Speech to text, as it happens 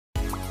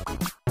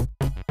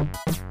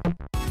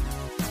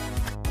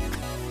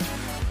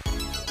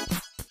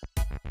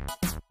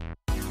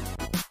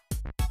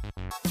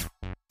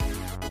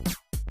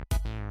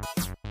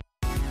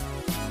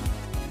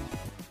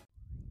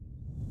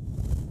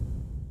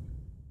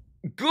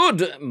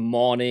Good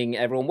morning,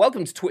 everyone.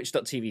 Welcome to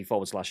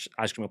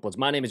twitch.tv/Ice Cream Uploads.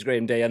 My name is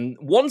Graham Day, and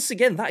once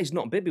again, that is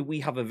not Bibby. We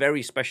have a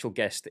very special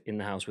guest in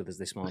the house with us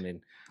this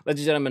morning.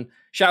 Ladies and gentlemen,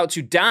 shout out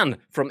to Dan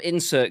from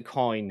Insert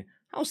Coin.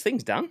 How's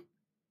things, Dan?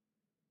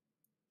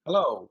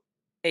 Hello.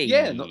 Hey.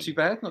 Yeah, not too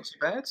bad, not too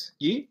bad.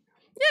 You?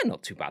 Yeah,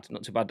 not too bad,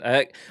 not too bad.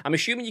 I'm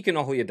assuming you can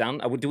all hear Dan.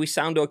 Do we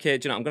sound okay?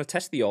 Do you know, I'm going to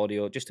test the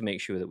audio just to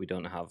make sure that we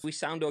don't have... We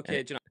sound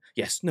okay? Do you know?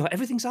 Yes, no,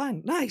 everything's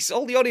fine. Nice.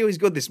 All the audio is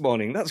good this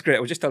morning. That's great.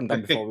 I was just telling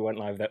Dan before we went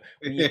live that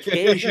we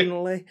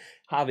occasionally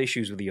have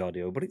issues with the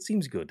audio, but it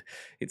seems good.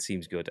 It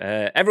seems good.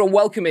 Everyone,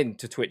 welcome in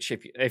to Twitch.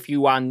 If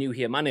you are new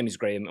here, my name is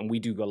Graham, and we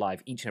do go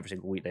live each and every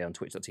single weekday on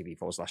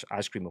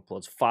twitch.tv/Ice Cream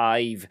Uploads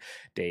 5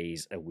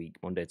 days a week,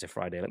 Monday to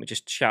Friday. Let me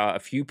just shout out a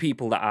few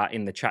people that are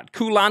in the chat.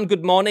 Kulan,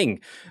 good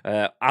morning.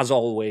 As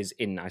always,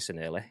 in nice and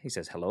early. He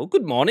says hello.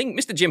 Good morning.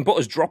 Mr. Jim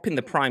Butter's dropping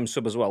the Prime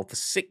sub as well for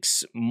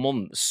 6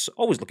 months.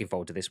 Always looking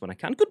forward to this when I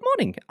can. Good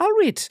morning. I'll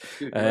read.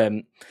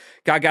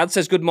 Gargad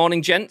says, good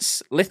morning,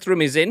 gents.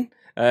 Lithram is in.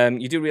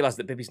 You do realise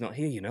that Bibby's not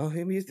here, you know.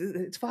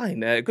 It's fine.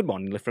 Good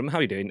morning, Lithram. How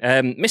are you doing?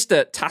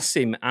 Mr.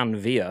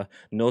 AsimTanvir,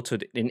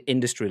 noted in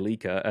industry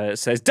leaker,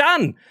 says,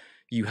 Dan,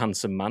 you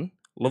handsome man.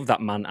 Love that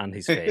man and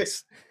his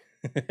face.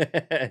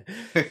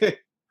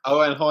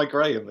 Oh, and hi,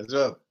 Graham, as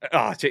well.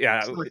 Oh,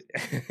 yeah.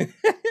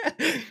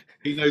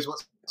 He knows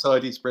what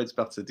side his bread's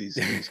buttered. He's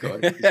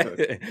got keep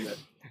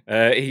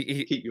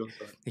you on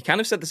side. He kind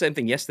of said the same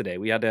thing yesterday.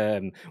 We had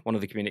one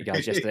of the community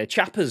guys yesterday,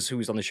 Chappers, who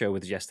was on the show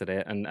with us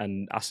yesterday,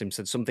 and Asim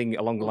said something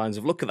along the lines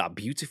of, look at that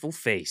beautiful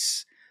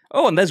face.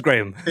 Oh, and there's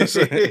Graham.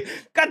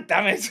 God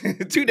damn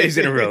it. 2 days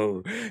in a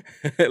row.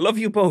 Love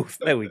you both.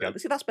 There we go.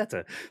 See, that's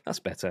better. That's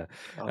better.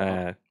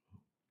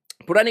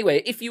 But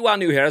anyway, if you are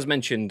new here, as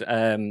mentioned,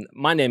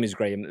 my name is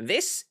Graham.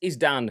 This is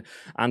Dan,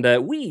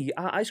 and we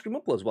are Ice Cream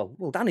Uploads.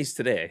 Well, Dan is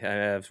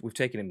today. We've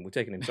taken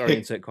him. Sorry,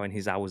 Insert Coin.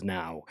 He's ours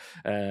now.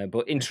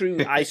 But in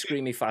true ice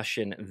creamy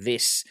fashion,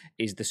 this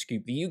is The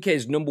Scoop, the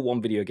UK's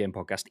 #1 video game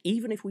podcast,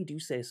 even if we do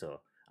say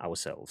so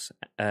ourselves.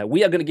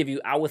 We are going to give you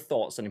our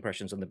thoughts and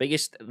impressions on the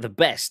biggest, the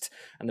best,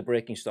 and the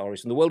breaking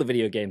stories from the world of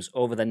video games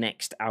over the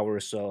next hour or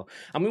so.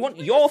 And we want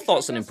your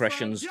thoughts and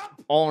impressions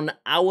on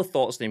our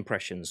thoughts and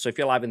impressions. So if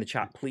you're live in the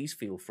chat, please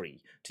feel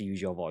free to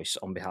use your voice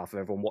on behalf of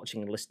everyone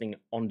watching and listening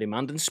on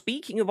demand. And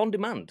speaking of on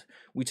demand,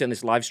 we turn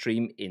this live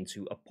stream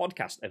into a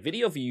podcast, a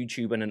video for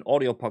YouTube, and an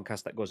audio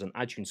podcast that goes on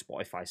iTunes,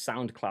 Spotify,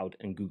 SoundCloud,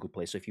 and Google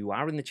Play. So if you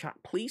are in the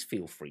chat, please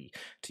feel free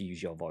to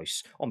use your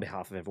voice on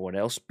behalf of everyone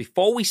else.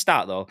 Before we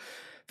start, though,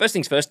 first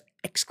things first, !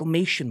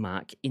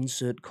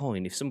 Insert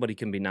coin. If somebody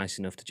can be nice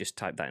enough to just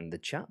type that in the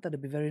chat,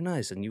 that'd be very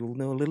nice, and you will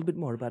know a little bit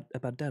more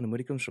about Dan and where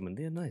he comes from. And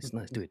yeah, nice.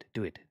 Do it.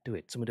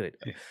 Someone do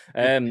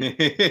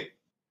it.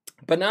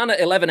 Banana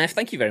 11F,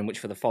 thank you very much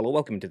for the follow.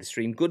 Welcome to the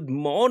stream. Good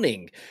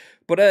morning.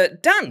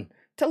 But Dan,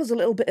 tell us a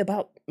little bit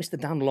about Mr.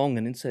 Dan Long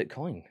and Insert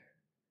Coin.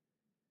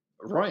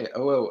 Right.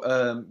 Oh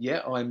well.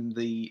 Yeah, I'm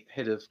the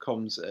head of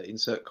comms at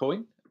Insert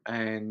Coin,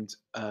 and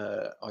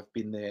I've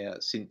been there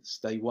since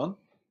day one.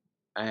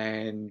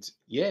 And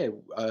yeah,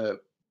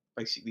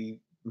 basically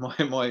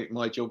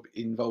my job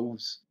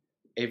involves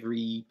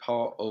every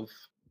part of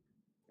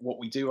what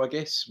we do, I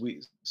guess.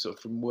 We sort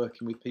of from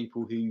working with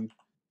people who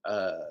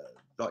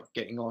like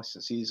getting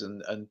licenses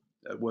and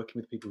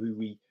working with people who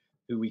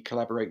we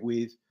collaborate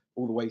with,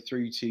 all the way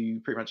through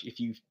to pretty much if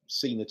you've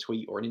seen a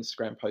tweet or an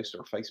Instagram post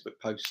or a Facebook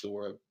post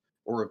or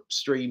a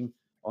stream,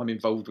 I'm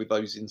involved with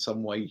those in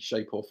some way,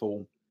 shape or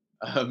form.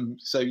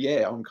 So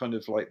yeah, I'm kind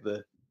of like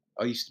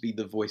I used to be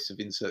the voice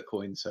of Insert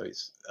Coin, so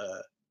it's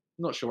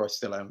not sure I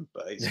still am,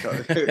 but it's kind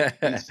of,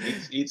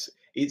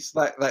 it's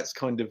that's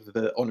kind of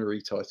the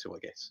honorary title, I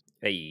guess.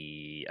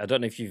 Hey, I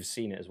don't know if you've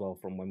seen it as well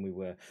from when we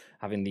were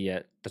having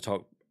the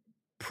talk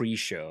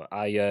pre-show.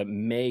 I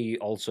may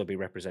also be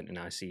representing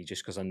IC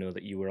just because I know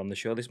that you were on the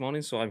show this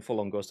morning, so I'm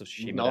full on Ghost of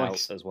Tsushima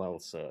out as well.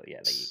 So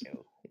yeah, there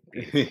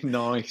you go.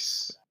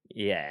 Nice.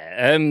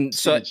 Yeah.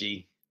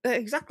 Synergy.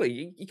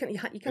 Exactly. You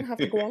can have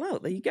to go all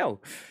out. There you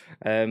go.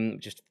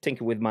 Just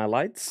tinker with my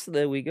lights.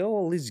 There we go.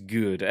 All is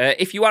good.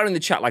 If you are in the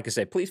chat, like I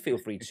said, please feel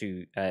free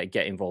to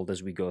get involved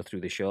as we go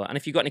through the show. And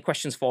if you've got any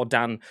questions for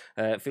Dan,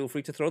 feel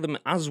free to throw them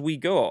as we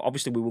go.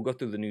 Obviously, we will go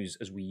through the news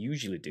as we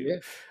usually do.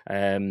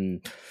 Yeah.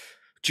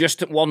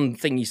 Just one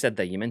thing you said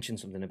there. You mentioned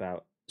something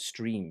about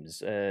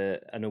streams.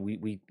 I know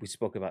we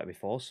spoke about it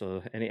before.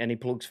 So any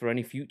plugs for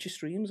any future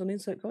streams on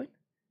Insert Coin?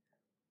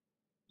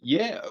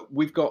 Yeah,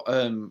 we've got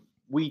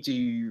we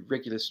do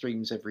regular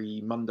streams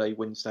every Monday,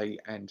 Wednesday,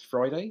 and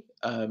Friday,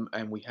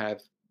 and we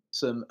have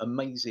some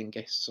amazing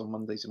guests on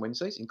Mondays and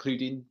Wednesdays,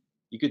 including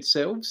your good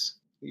selves.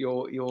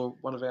 You're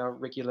one of our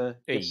regular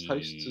guest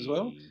hosts as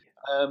well,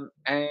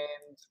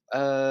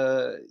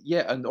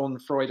 yeah, and on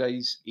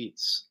Fridays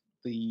it's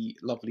the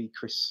lovely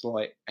Chris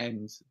Slight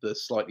and the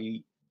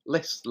slightly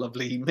less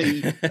lovely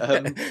me.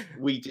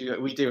 We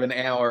do an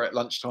hour at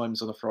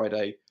lunchtimes on a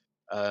Friday,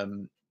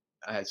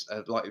 as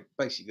like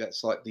basically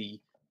that's like the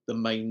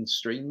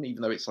mainstream,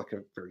 even though it's like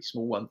a very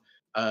small one.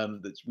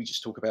 That we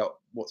just talk about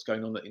what's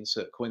going on at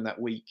Insert Coin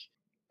that week,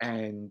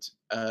 and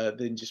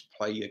then just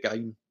play a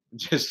game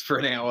just for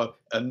an hour,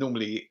 and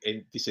normally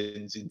it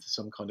descends into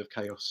some kind of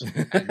chaos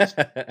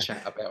and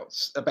chat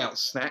about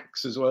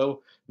snacks as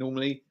well.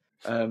 Normally,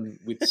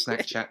 with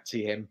Snack Chat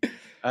TM.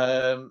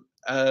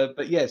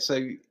 But yeah, so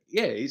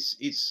yeah,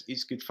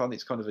 it's good fun.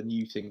 It's kind of a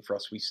new thing for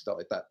us. We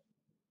started that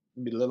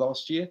middle of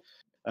last year,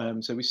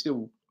 so we're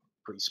still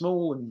pretty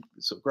small and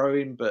sort of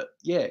growing. But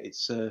yeah,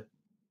 it's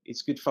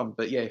good fun.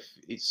 But yeah,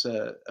 it's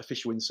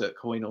official insert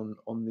coin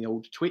on the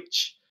old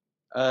Twitch,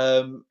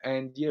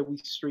 and yeah, we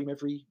stream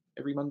every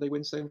Monday,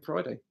 Wednesday, and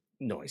Friday.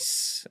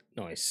 Nice,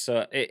 nice.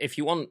 So if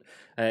you want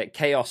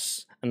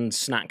chaos and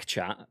snack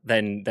chat,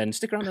 then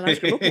stick around and Ice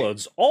Cream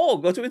Uploads, or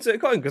go to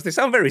Insert Coin because they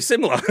sound very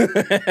similar.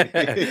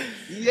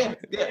 Yeah,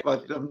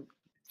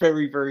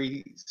 very,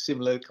 very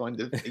similar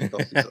kind of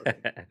ethos.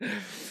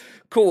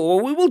 Cool.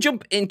 Well, we will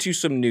jump into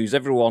some news.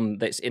 Everyone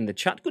that's in the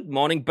chat, good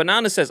morning.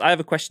 Banana says, I have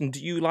a question. Do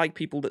you like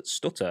people that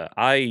stutter?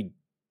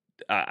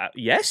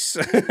 Yes.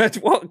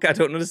 What? I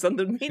don't understand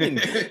the meaning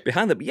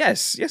behind that. But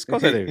yes, of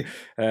course I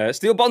do.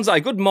 Steel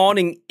Bonsai, good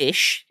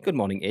morning-ish. Good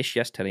morning-ish.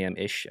 Yes, 10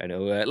 a.m.-ish. I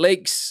know.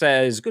 Lake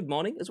says, good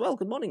morning as well.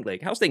 Good morning,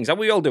 Lake. How's things? How are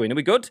we all doing? Are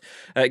we good?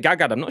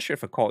 Gagad, I'm not sure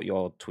if I caught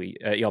your tweet,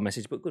 your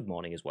message, but good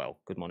morning as well.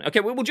 Good morning. Okay,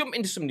 we'll jump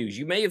into some news.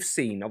 You may have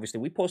seen, obviously,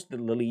 we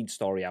posted the lead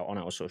story out on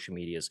our social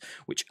medias,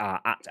 which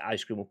are at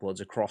Ice Cream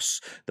Uploads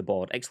across the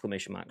board.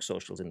 Exclamation mark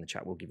socials in the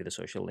chat. We'll give you the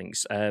social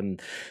links.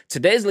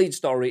 Today's lead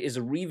story is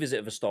a revisit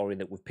of a story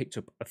that we've picked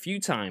up a few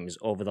times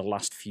over the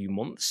last few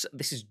months.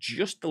 This is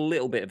just a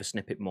little bit of a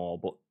snippet more,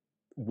 but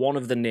one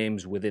of the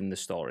names within the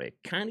story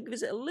kind of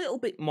gives it a little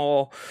bit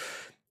more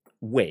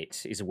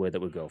weight is a word that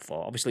we'll go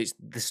for. Obviously, it's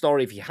the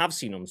story, if you have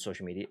seen on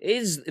social media,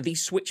 is the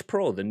Switch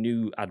Pro, the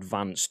new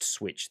advanced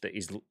Switch that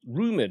is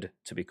rumoured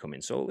to be coming.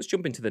 So let's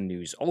jump into the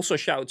news. Also,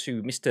 shout out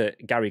to Mr.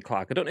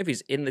 GariClark. I don't know if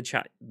he's in the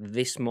chat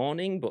this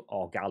morning,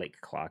 or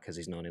GariClark, as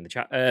he's known in the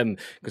chat,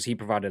 because he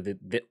provided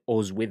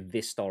us with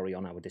this story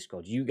on our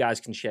Discord. You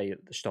guys can share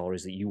the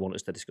stories that you want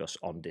us to discuss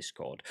on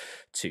Discord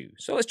too.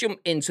 So let's jump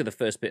into the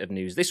first bit of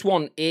news. This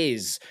one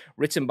is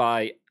written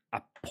by,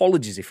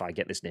 apologies if I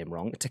get this name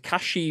wrong,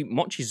 Takashi,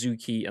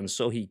 Mochizuki, and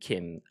Sohee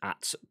Kim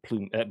at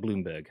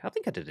Bloomberg. I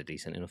think I did a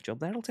decent enough job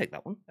there. I'll take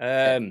that one.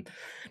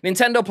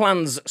 Nintendo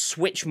plans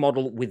Switch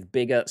model with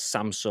bigger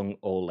Samsung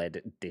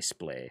OLED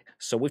display.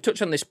 So we've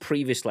touched on this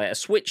previously. A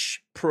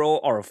Switch Pro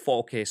or a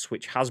 4K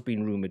Switch has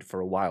been rumoured for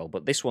a while,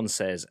 but this one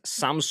says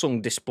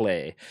Samsung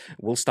Display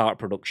will start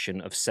production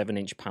of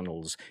 7-inch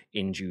panels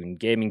in June.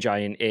 Gaming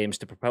giant aims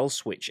to propel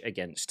Switch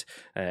against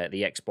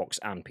the Xbox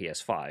and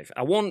PS5.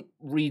 I won't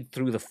read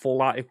through the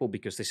full article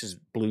because this is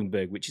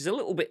Bloomberg, which is a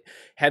little bit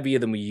heavier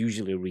than we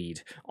usually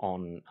read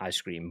on Ice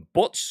Cream,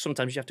 but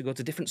sometimes you have to go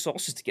to different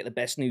sources to get the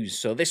best news.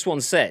 So this one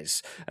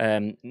says,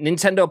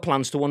 Nintendo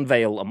plans to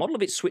unveil a model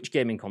of its Switch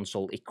gaming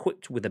console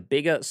equipped with a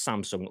bigger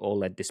Samsung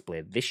OLED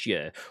display this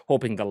year,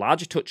 hoping the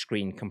larger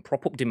touchscreen can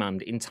prop up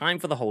demand in time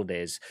for the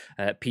holidays.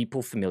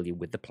 People familiar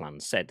with the plan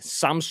said.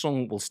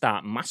 Samsung will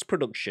start mass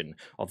production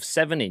of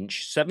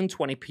 7-inch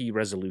 720p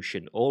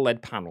resolution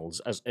OLED panels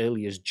as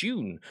early as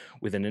June,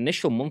 with an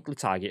initial monthly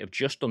target of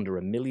just under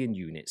 1 million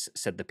units,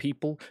 said the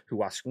people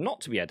who asked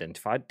not to be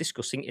identified,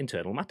 discussing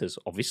internal matters,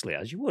 obviously,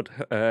 as you would.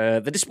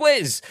 The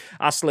displays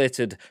are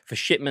slated for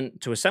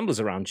shipment to assemblers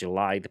around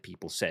July, the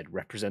people said.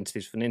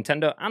 Representatives for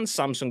Nintendo and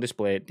Samsung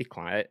Display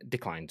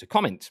declined to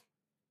comment.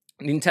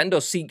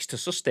 Nintendo seeks to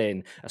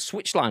sustain a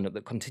Switch lineup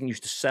that continues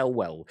to sell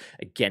well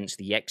against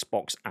the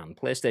Xbox and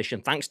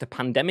PlayStation, thanks to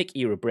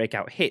pandemic-era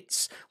breakout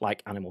hits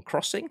like Animal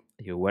Crossing.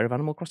 Are you aware of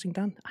Animal Crossing,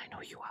 Dan? I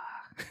know you are.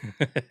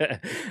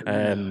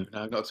 No,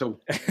 not at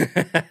all.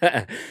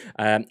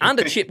 And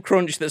a chip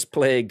crunch that's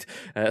plagued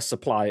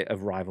supply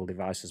of rival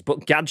devices.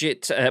 But the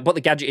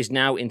gadget is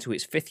now into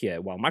its 5th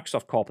year, while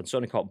Microsoft Corp and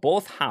Sony Corp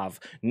both have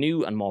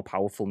new and more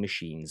powerful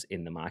machines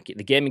in the market.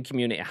 The gaming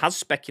community has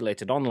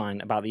speculated online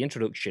about the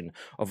introduction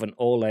of an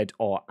OLED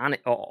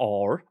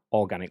or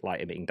organic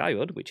light emitting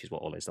diode, which is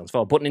what OLED stands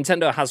for. But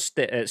Nintendo has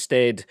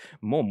stayed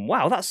mum.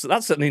 Wow,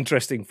 that's an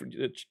interesting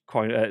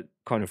kind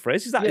of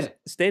phrase. Is that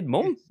stayed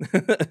mum?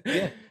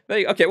 Yeah.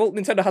 Okay, well,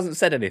 Nintendo hasn't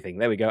said anything.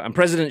 There we go. And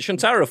President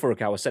Shuntaro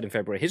Furukawa said in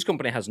February his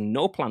company has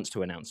no plans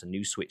to announce a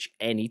new Switch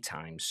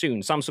anytime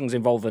soon. Samsung's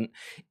involvement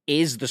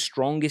is the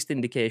strongest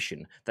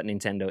indication that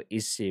Nintendo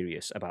is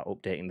serious about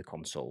updating the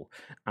console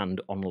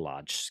and on a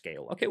large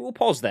scale. Okay, we'll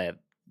pause there.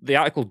 The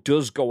article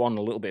does go on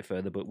a little bit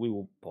further, but we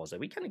will pause there.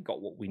 We kind of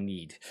got what we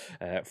need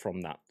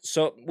from that.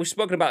 So we've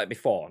spoken about it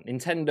before.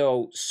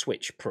 Nintendo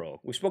Switch Pro.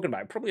 We've spoken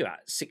about it probably about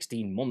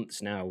 16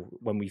 months now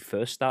when we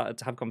first started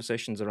to have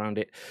conversations around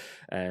it,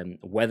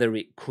 whether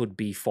it could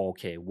be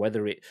 4K,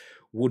 whether it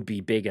would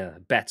be bigger,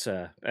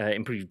 better,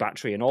 improved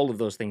battery, and all of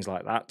those things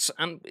like that.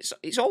 And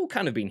it's all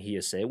kind of been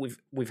hearsay.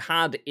 We've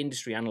had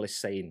industry analysts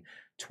saying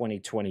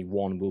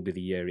 2021 will be the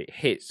year it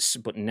hits,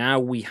 but now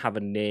we have a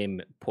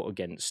name put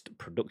against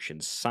production.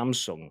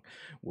 Samsung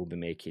will be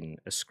making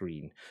a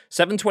screen.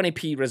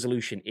 720p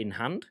resolution in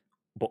hand,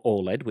 but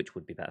OLED, which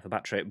would be better for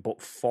battery, but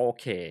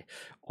 4K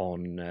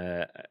on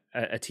a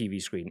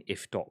TV screen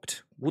if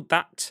docked. Would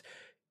that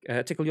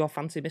tickle your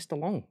fancy, Mr.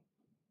 Long?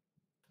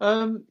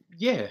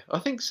 Yeah, I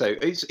think so.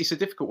 It's a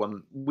difficult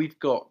one. We've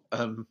got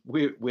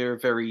we're a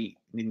very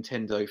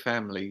Nintendo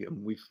family,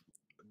 and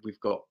we've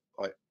got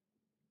like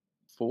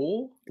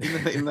four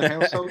in the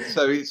household.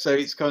 So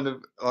it's kind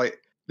of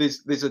like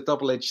there's a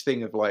double edged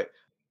thing of like,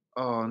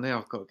 oh, now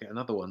I've got to get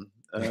another one.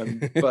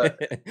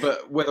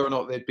 But whether or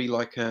not there'd be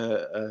like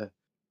a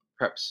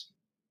perhaps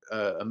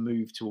a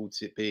move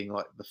towards it being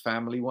like the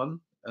family one,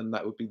 and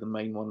that would be the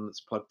main one that's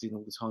plugged in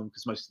all the time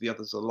because most of the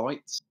others are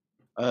lights.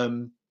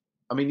 Um,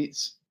 I mean,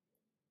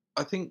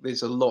 I think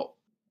there's a lot.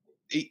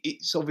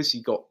 It's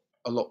obviously got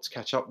a lot to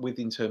catch up with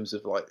in terms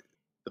of like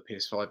the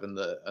PS5 and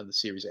the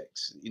Series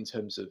X in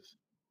terms of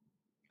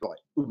like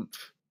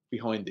oomph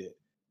behind it,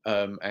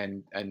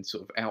 and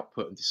sort of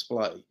output and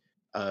display.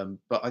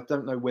 But I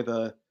don't know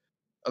whether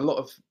a lot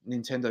of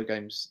Nintendo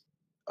games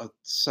are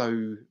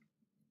so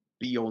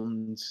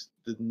beyond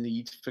the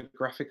need for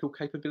graphical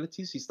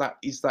capabilities. Is that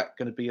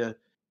going to be a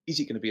is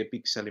it going to be a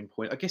big selling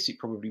point? I guess it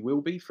probably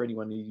will be for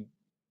anyone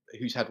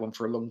who's had one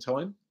for a long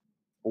time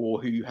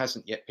or who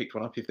hasn't yet picked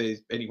one up. If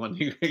there's anyone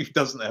who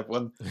doesn't have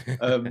one,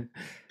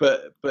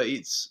 but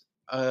it's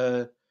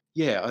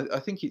yeah, I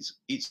think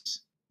it's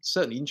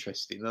certainly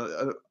interesting.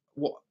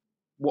 What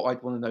what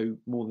I'd want to know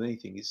more than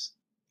anything is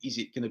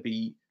it going to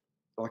be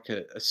like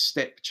a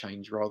step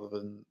change rather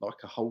than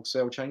like a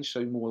wholesale change?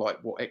 So more like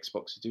what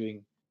Xbox are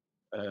doing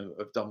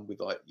have done with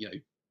like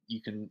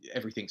you can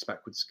everything's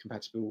backwards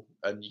compatible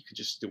and you can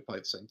just still play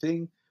the same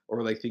thing, or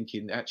are they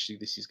thinking actually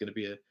this is going to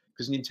be a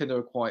because Nintendo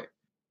are quite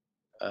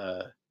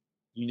uh,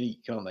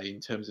 unique, aren't they, in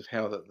terms of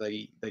how that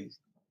they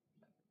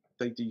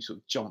do sort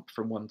of jump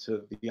from one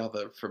to the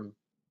other, from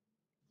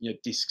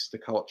discs to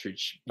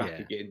cartridge back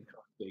Yeah. again, kind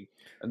of thing,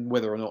 and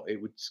whether or not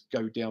it would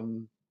go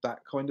down that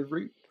kind of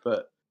route.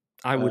 But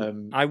I would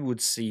um, I would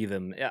see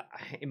them, yeah,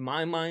 in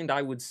my mind.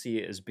 I would see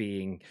it as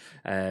being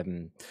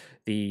um,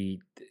 the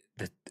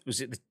the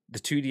was it the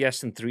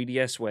 2DS and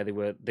 3DS where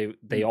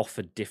they mm,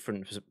 offered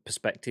different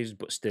perspectives,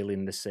 but still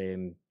in the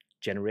same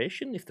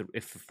generation,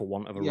 if for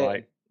want of a yeah,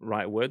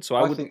 right word. So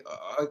I I would. think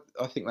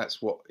I think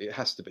that's what it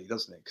has to be,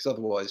 doesn't it? Because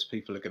otherwise,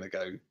 people are going to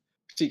go,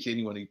 particularly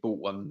anyone who bought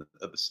one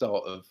at the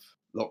start of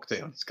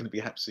lockdown, is going to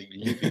be absolutely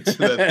livid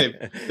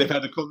that they've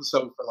had a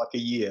console for like a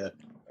year,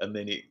 and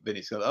then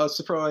it's going, oh,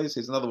 surprise,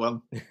 here's another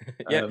one.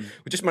 Yeah, Um,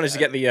 we just managed to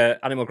uh, get the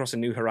Animal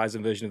Crossing New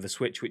Horizon version of the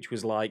Switch, which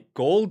was like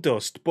gold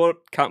dust,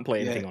 but can't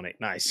play yeah, anything on it.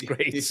 Nice,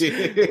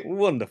 great,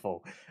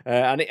 wonderful.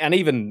 And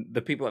even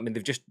the people, I mean,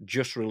 they've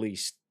just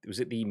released. Was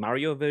it the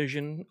Mario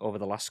version over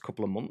the last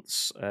couple of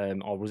months,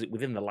 or was it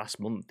within the last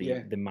month?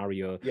 yeah, The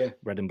Mario yeah,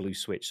 Red and Blue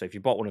Switch. So if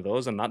you bought one of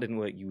those and that didn't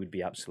work, you would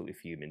be absolutely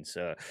fuming.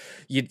 So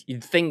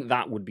you'd think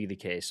that would be the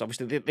case.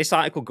 Obviously, this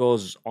article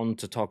goes on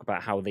to talk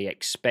about how they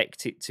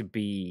expect it to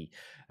be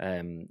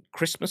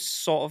Christmas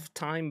sort of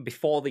time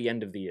before the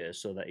end of the year,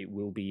 so that it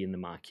will be in the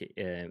market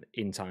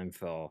in time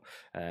for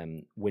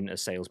winter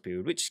sales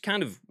period, which is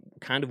kind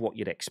of what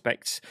you'd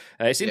expect.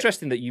 It's yeah,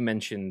 interesting that you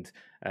mentioned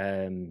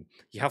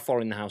you have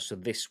four in the house, so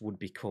this would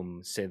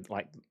become, say,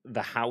 like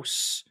the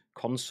house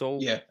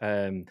console. yeah.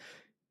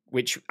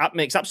 Which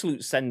makes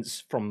absolute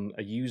sense from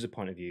a user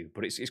point of view,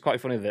 but it's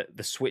quite funny that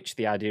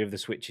the idea of the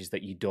Switch is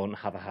that you don't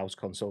have a house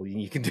console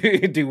and you can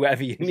do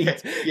whatever you Yeah,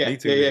 yeah, need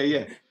to yeah, with yeah,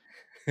 it. yeah.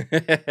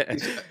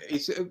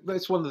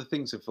 It's one of the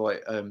things of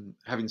like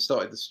having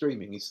started the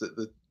streaming is that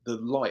the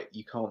light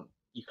you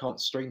can't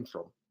stream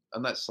from,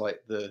 and that's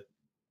like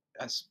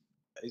that's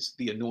it's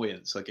the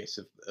annoyance, I guess,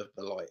 of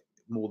the light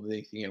more than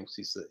anything else,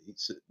 is that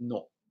it's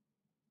not,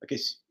 I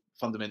guess,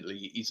 fundamentally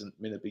it isn't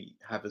going to be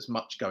have as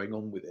much going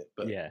on with it,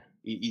 but Yeah.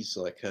 it is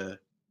like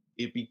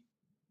it'd be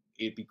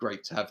it'd be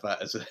great to have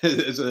that as a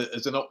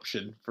as an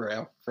option for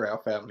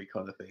our family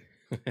kind of thing.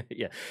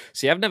 Yeah.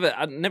 See, I've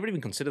never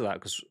even considered that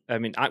because I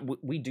mean,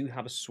 we do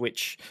have a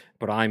Switch,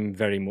 but I'm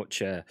very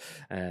much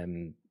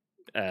um,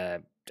 uh,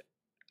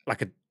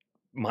 like a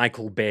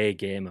Michael Bay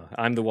gamer.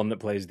 I'm the one that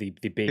plays the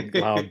big,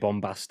 loud,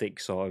 bombastic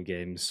sort of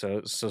games.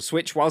 So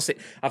Switch,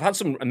 I've had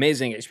some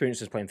amazing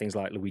experiences playing things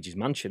like Luigi's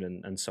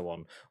Mansion and so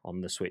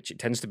on the Switch. It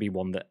tends to be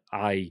one that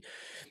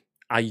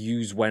I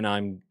use when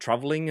I'm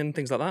traveling and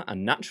things like that.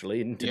 And naturally,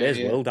 in Yeah, today's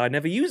yeah. world, I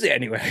never use it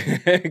anywhere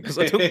because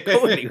I don't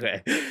go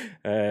anywhere.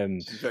 Um,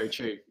 Which is very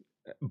true.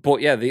 but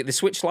yeah, the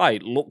Switch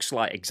Lite looks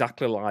like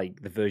exactly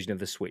like the version of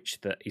the Switch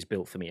that is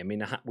built for me. I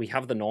mean, we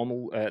have the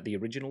normal, the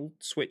original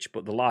Switch,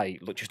 but the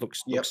Lite just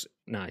Yep, looks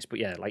nice. But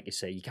yeah, like you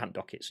say, you can't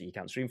dock it, so you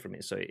can't stream from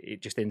it. So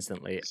it just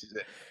instantly this is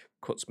it.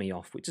 cuts me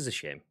off, which is a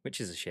shame.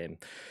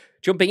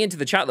 Jumping into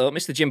the chat though,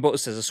 Mr. Jim Butter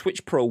says a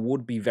Switch Pro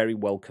would be very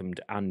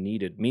welcomed and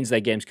needed. Means their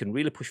games can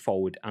really push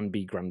forward and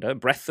be grander.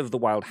 Breath of the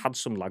Wild had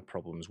some lag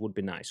problems. Would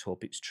be nice.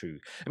 Hope it's true.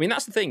 I mean,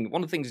 that's the thing.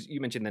 One of the things you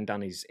mentioned then,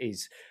 Dan,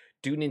 is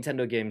do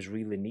Nintendo games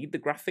really need the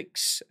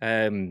graphics?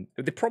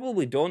 They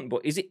probably don't.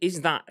 But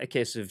is that a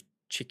case of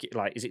chicken?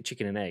 Like, is it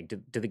chicken and egg?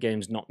 Do the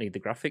games not need the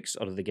graphics,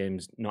 or do the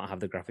games not have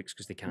the graphics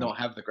because they can't? Not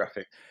have the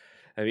graphics.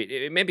 I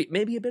mean,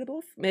 maybe a bit of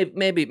both.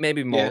 Maybe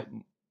Yeah, more.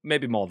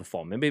 maybe more the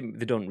form. Maybe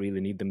they don't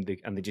really need them,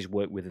 and they just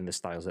work within the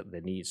styles that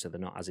they need, so they're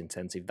not as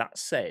intensive. That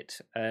said,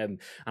 and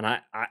I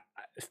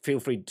feel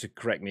free to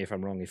correct me if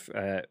I'm wrong,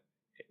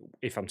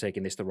 if I'm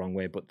taking this the wrong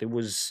way, but there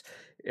was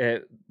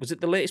it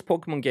the latest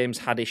Pokemon games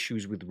had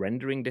issues with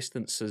rendering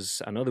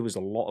distances? I know there was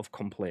a lot of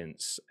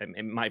complaints.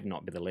 It might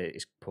not be the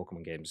latest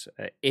Pokemon games.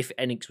 If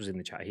Enix was in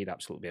the chat, he'd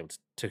absolutely be able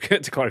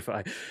to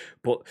clarify.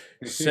 But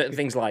certain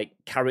things like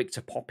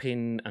character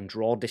pop-in and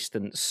draw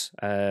distance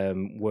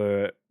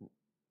were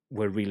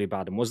really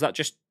bad. And was that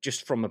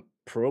just from a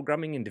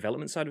programming and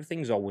development side of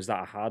things, or was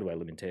that a hardware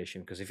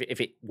limitation? Because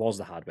if it was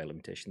the hardware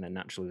limitation, then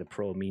naturally the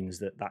pro means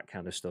that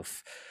kind of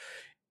stuff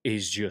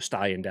is just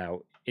ironed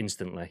out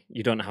instantly.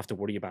 You don't have to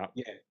worry about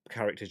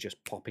characters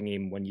just popping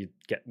in when you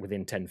get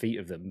within 10 feet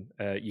of them.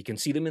 You can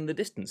see them in the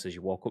distance as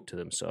you walk up to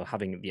them. So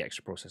having the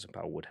extra processing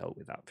power would help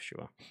with that for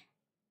sure.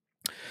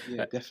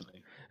 Yeah,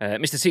 definitely.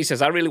 Mr. C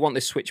says, I really want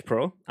this Switch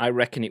Pro. I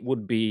reckon it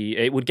would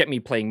get me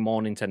playing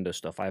more Nintendo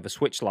stuff. I have a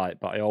Switch Lite,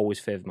 but I always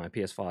favour my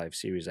PS5,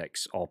 Series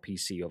X, or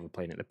PC over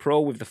playing it. The Pro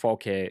with the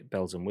 4K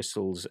bells and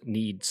whistles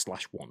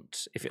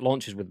need/want. If it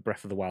launches with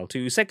Breath of the Wild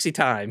 2, sexy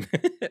time.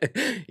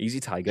 Easy,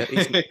 Tiger.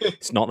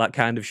 It's not that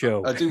kind of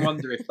show. I do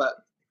wonder if that.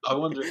 I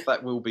wonder if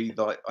that will be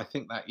like. I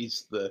think that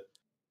is the.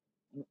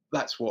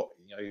 That's what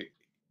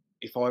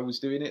If I was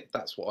doing it,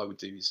 that's what I would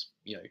do. Is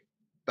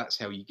that's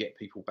how you get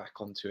people back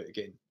onto it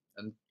again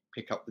and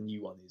pick up the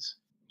new one. Is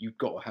you've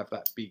got to have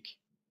that big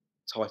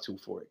title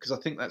for it, because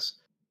I think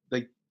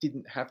they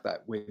didn't have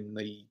that when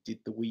they did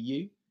the Wii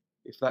U.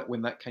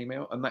 When that came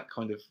out, and that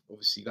kind of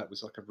obviously that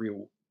was like a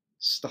real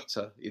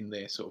stutter in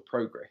their sort of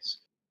progress,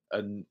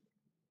 and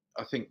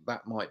I think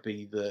that might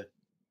be the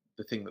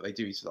thing that they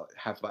do is like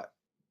have that.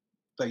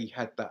 They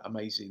had that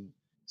amazing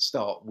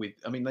start with.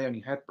 I mean, they only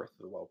had Breath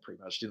of the Wild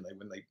pretty much, didn't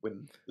they?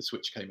 When the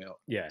Switch came out,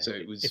 yeah. So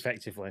it was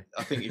effectively.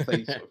 I think if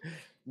they sort of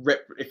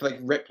if they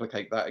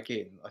replicate that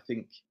again, I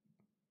think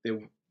there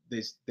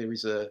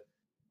is a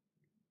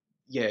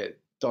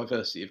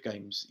diversity of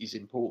games is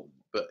important.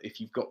 But if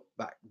you've got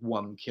that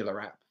one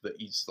killer app that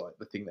is like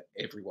the thing that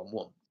everyone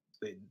wants,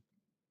 then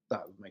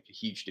that would make a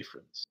huge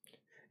difference.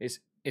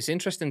 It's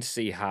interesting to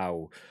see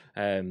how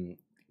the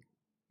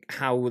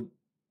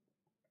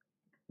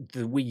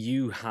Wii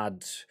U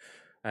had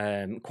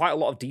quite a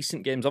lot of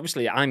decent games.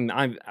 Obviously,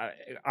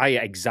 I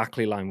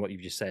exactly line what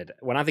you've just said.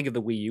 When I think of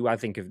the Wii U, I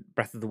think of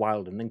Breath of the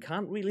Wild, and then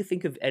can't really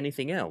think of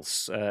anything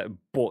else.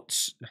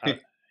 But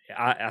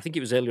I think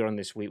it was earlier on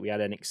this week we had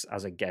Enix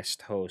as a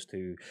guest host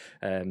who,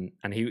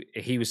 and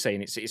he was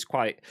saying it's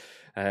quite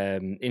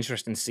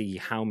interesting to see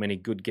how many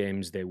good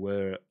games there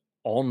were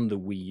on the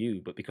Wii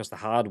U, but because the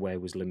hardware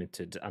was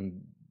limited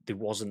and there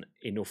wasn't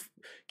enough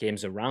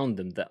games around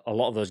them, that a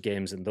lot of those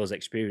games and those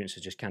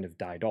experiences just kind of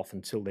died off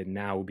until they're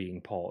now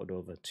being ported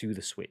over to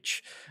the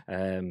Switch.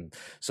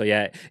 So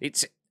yeah,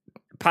 it's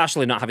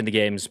partially not having the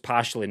games,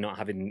 partially not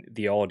having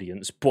the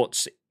audience,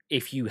 but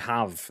if you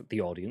have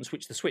the audience,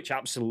 which the Switch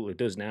absolutely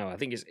does now, I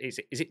think is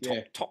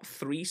it top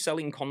 3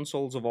 selling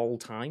consoles of all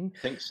time?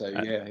 I think so.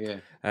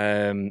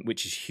 Yeah.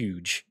 Which is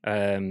huge.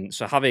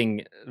 So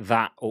having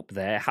that up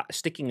there,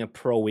 sticking a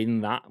Pro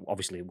in that,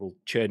 obviously will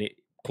churn it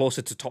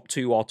closer to top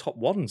 2 or top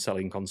 1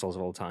 selling consoles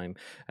of all time.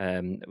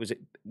 Was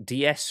it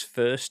DS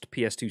first,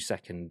 PS2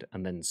 second,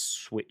 and then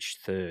Switch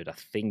third? I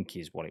think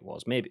is what it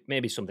was.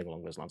 Maybe something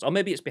along those lines, or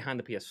maybe it's behind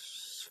the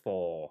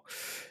PS4.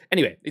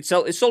 Anyway, it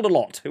sold a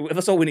lot.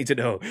 That's all we need to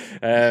know.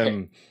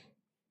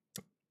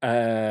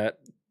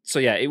 So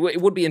yeah, it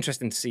would be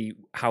interesting to see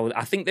how.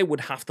 I think they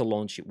would have to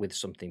launch it with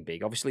something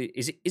big. Obviously,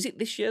 is it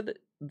this year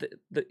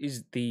that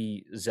is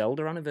the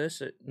Zelda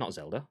anniversary? Not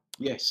Zelda.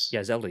 Yes.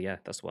 Yeah, Zelda. Yeah,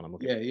 that's the one I'm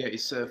looking. Yeah.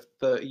 It's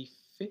 35th.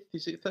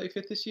 Is it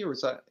 35th this year, or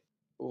is that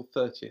or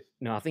 30th?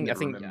 I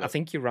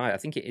think you're right. I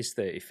think it is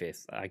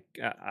 35th.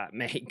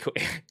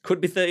 It could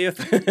be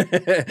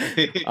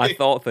 30th. I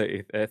thought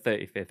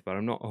 35th, but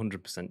I'm not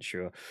 100%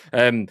 sure.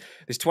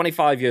 There's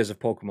 25 years of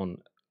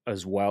Pokemon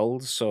as well,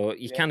 so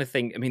you kind of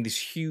think. I mean, there's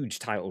huge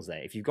titles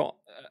there. If you've got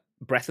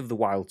Breath of the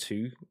Wild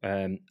 2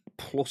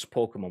 plus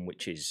Pokemon,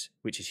 which is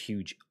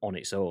huge on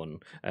its own,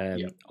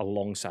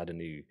 alongside a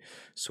new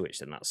Switch,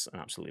 then that's an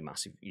absolutely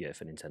massive year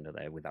for Nintendo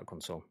there with that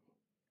console.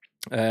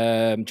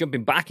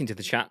 Jumping back into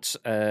the chat,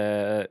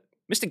 Mr.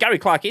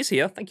 GariClark is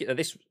here. Thank you.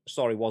 This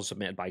story was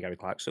submitted by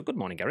GariClark, so good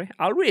morning, Gary.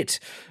 I'll read.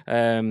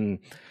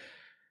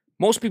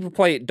 Most people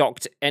play it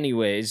docked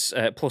anyways,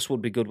 plus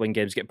would be good when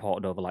games get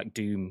ported over, like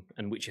Doom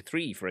and Witcher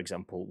 3, for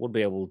example, would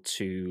be able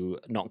to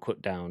not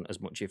cut down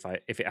as much if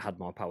it had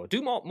more power.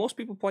 Most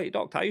people play it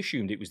docked? I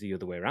assumed it was the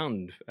other way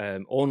around,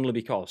 only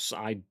because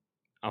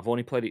I've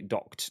only played it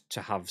docked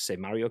to have, say,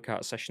 Mario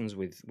Kart sessions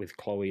with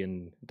Chloe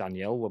and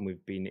Danielle when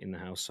we've been in the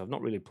house, so I've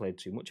not really played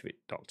too much of it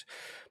docked.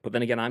 But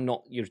then again, I'm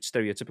not your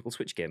stereotypical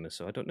Switch gamer,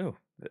 so I don't know.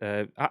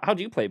 How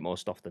do you play it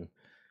most often,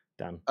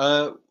 Dan?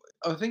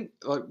 I think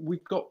like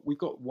we've got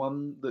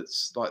one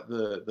that's like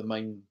the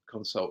main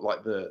console,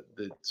 like the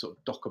sort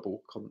of dockable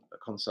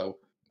console,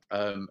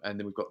 and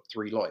then we've got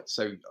 3 lights.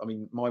 So I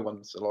mean, my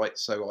one's a light,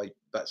 so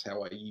that's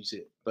how I use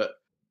it. But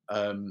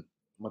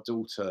my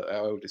daughter,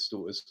 our eldest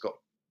daughter's got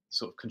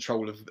sort of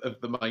control of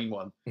the main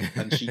one,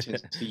 and she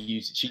tends to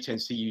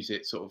use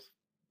it sort of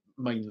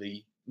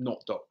mainly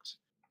not docked.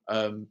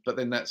 But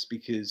then that's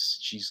because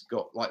she's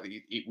got like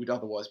it would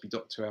otherwise be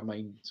docked to our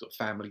main sort of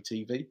family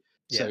TV.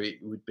 So it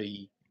would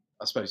be,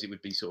 I suppose, it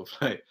would be sort of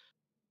like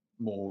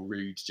more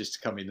rude just to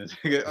come in and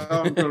go,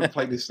 oh, I'm going to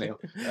play this now.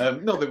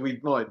 Not that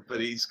we'd mind,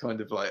 but it's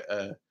kind of like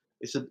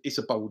it's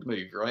a bold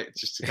move, right?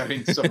 Just to go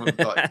into someone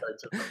like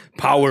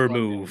power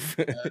move.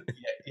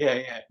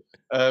 Yeah.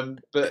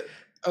 But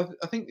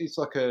I think it's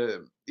like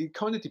it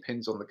kind of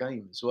depends on the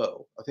game as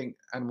well. I think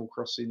Animal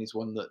Crossing is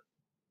one that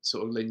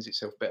sort of lends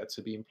itself better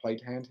to being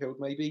played handheld,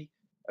 maybe.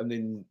 And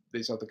then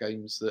there's other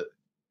games that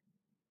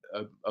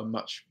are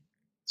much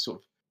sort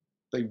of,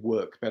 they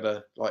work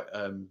better. Like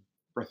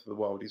Breath of the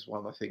Wild is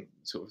one I think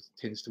sort of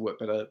tends to work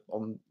better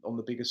on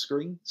the bigger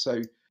screen.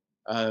 So,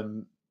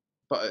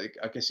 but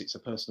I guess it's a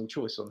personal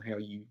choice on how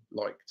you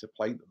like to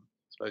play them,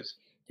 I suppose.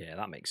 Yeah,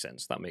 that makes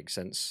sense. That makes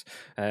sense.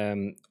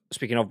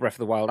 Speaking of Breath of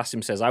the Wild,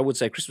 Asim says, I would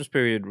say Christmas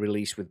period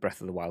release with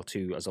Breath of the Wild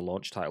 2 as a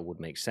launch title would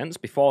make sense.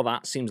 Before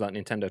that, seems like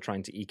Nintendo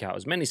trying to eke out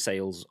as many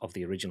sales of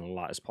the original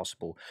light as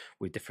possible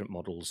with different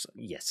models.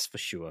 Yes, for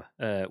sure.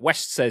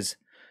 West says,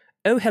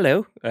 oh,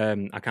 hello.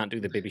 I can't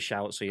do the Bibby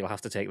shout, so you'll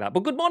have to take that.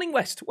 But good morning,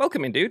 West.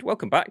 Welcome in, dude.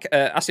 Welcome back.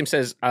 Asim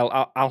says,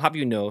 I'll have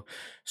you know,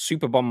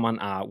 Super Bomberman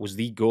R was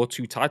the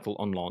go-to title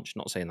on launch.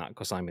 Not saying that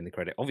because I'm in the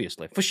credit,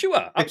 obviously. For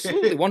sure.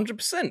 Absolutely.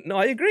 100%. No,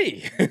 I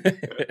agree.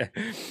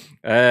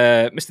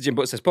 Mr. Jim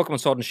Butt says, Pokemon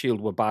Sword and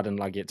Shield were bad and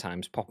laggy at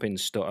times. Pop-in,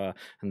 stutter,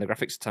 and the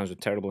graphics at times were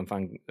terrible,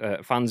 and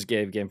fans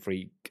gave Game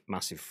Freak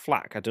massive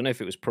flack. I don't know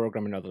if it was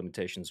programming or other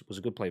limitations. It was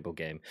a good playable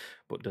game,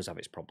 but does have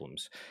its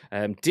problems.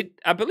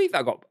 I believe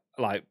that got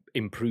like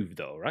improved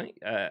though, right?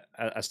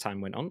 As time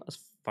went on, as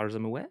far as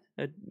I'm aware.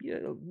 Yeah,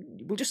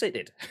 we'll just say it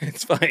did.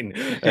 It's fine.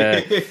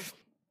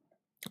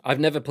 I've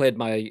never played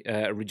my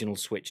original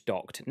Switch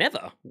docked.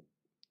 Never.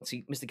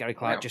 See, Mr.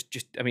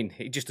 GariClark I mean,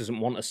 he just doesn't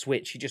want a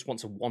Switch. He just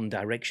wants a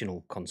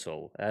one-directional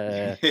console.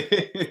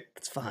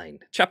 That's fine.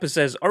 Chappers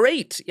says, all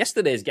right,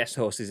 yesterday's guest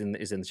host is in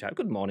the chat.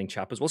 Good morning,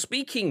 Chappers. Well,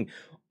 speaking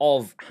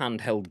of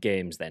handheld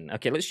games then,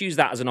 okay, let's use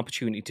that as an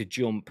opportunity to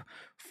jump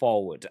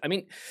forward. I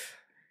mean,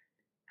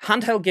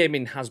 handheld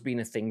gaming has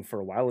been a thing for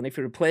a while, and if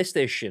you're a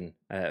PlayStation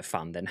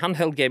fan, then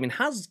handheld gaming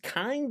has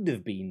kind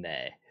of been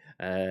there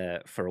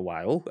for a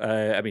while.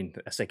 I mean,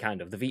 I say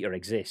kind of. The Vita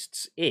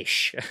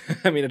exists-ish.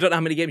 I mean, I don't know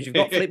how many games you've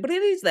got for it, but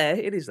it is there.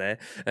 It is there.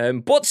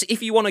 But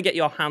if you want to get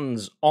your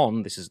hands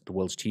on, this is the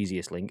world's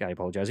cheesiest link, I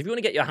apologise. If you want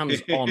to get your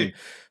hands on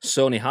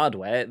Sony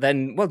hardware,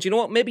 then, well, do you know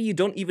what? Maybe you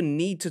don't even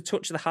need to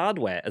touch the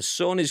hardware, as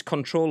Sony's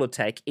controller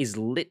tech is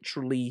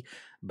literally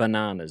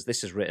bananas.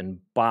 This is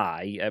written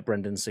by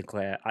Brendan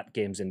Sinclair at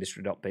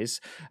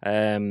gamesindustry.biz.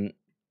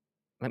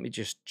 Let me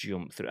just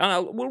jump through.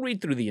 We'll read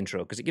through the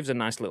intro because it gives a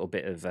nice little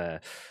bit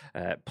of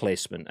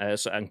placement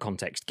and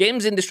context.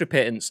 Games industry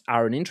patents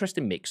are an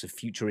interesting mix of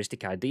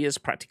futuristic ideas,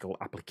 practical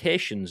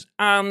applications,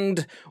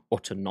 and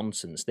utter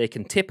nonsense. They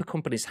can tip a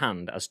company's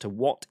hand as to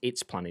what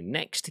it's planning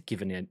next,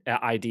 give an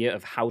idea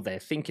of how they're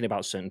thinking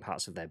about certain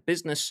parts of their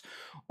business,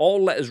 or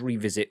let us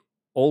revisit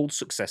old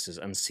successes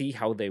and see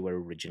how they were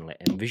originally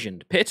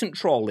envisioned. Patent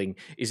trolling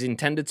is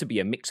intended to be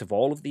a mix of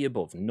all of the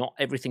above. Not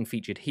everything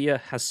featured here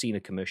has seen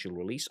a commercial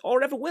release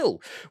or ever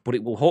will, but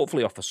it will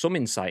hopefully offer some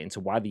insight into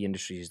why the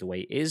industry is the way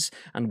it is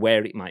and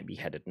where it might be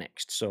headed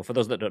next. So for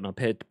those that don't know,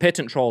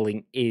 patent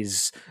trolling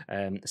is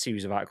a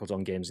series of articles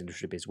on Games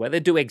Industry Biz where they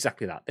do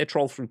exactly that. They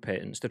troll through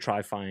patents to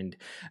try find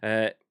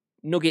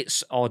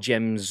nuggets or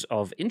gems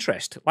of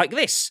interest. Like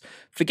this.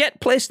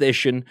 Forget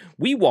PlayStation,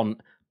 we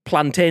want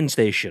Plantain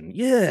Station.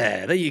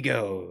 Yeah, there you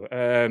go.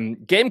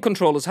 Game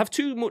controllers have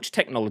too much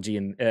technology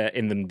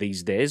in them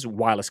these days.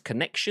 Wireless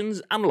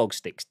connections, analog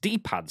sticks,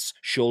 D-pads,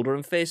 shoulder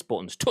and face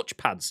buttons, touch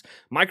pads,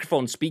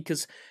 microphone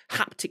speakers,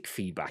 haptic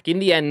feedback. In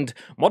the end,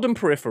 modern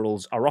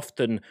peripherals are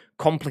often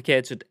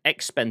complicated,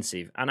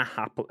 expensive, and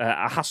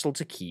a hassle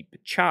to keep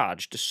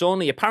charged.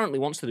 Sony apparently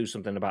wants to do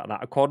something about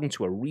that, according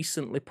to a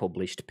recently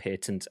published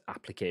patent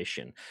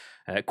application.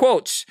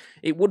 Quote,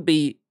 it would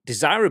be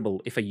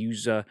desirable if a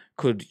user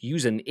could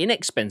use an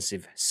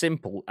inexpensive,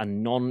 simple,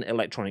 and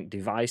non-electronic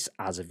device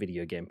as a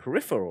video game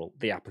peripheral,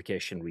 the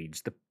application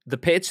reads. The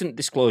patent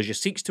disclosure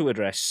seeks to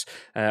address,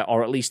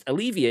 or at least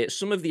alleviate,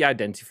 some of the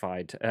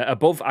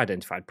above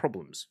identified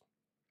problems.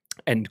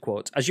 End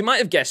quote. As you might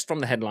have guessed from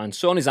the headline,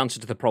 Sony's answer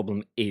to the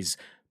problem is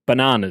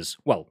bananas.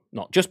 Well,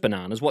 not just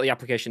bananas. What the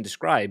application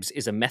describes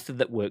is a method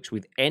that works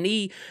with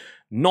any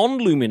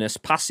non-luminous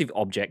passive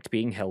object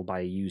being held by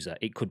a user.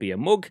 It could be a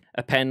mug,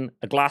 a pen,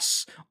 a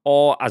glass,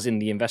 or, as in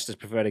the investors'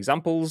 preferred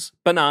examples,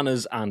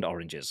 bananas and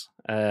oranges.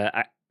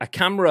 A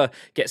camera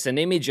gets an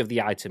image of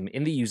the item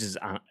in the user's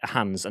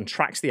hands and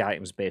tracks the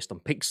items based on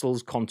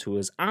pixels,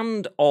 contours,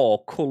 and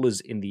or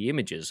colors in the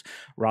images,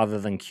 rather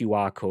than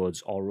QR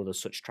codes or other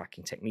such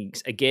tracking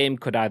techniques. A game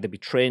could either be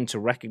trained to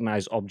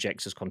recognize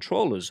objects as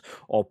controllers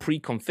or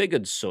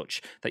pre-configured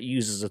such that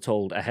users are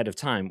told ahead of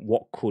time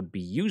what could be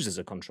used as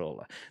a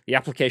controller. The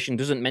application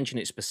doesn't mention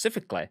it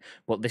specifically,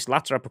 but this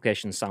latter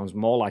application sounds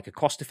more like a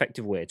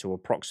cost-effective way to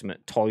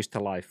approximate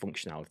toys-to-life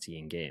functionality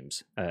in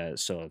games.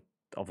 So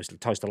obviously,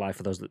 Toys to Life,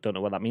 for those that don't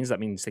know what that means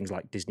things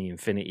like Disney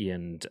Infinity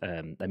and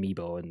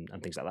Amiibo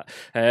and things like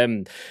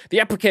that. The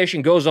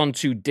application goes on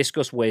to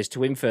discuss ways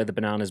to infer the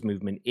banana's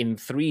movement in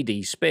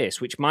 3D space,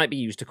 which might be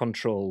used to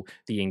control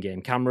the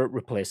in-game camera,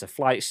 replace a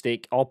flight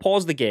stick, or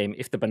pause the game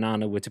if the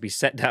banana were to be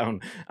set down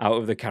out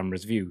of the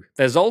camera's view.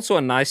 There's also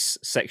a nice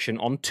section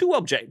on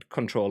two-object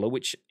controller,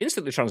 which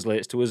instantly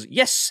translates to us,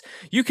 yes,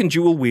 you can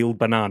dual-wield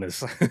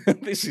bananas.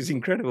 This is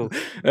incredible.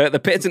 The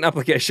patent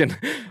application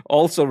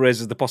also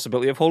raises the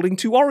possibility of holding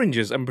two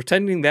oranges and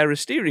pretending they're a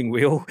steering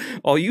wheel,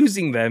 or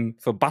using them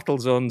for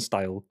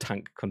Battlezone-style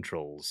tank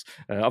controls.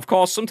 Of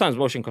course, sometimes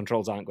motion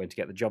controls aren't going to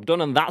get the job done,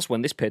 and that's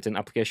when this patent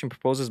application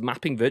proposes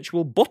mapping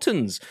virtual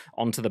buttons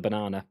onto the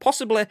banana,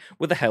 possibly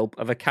with the help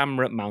of a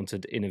camera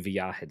mounted in a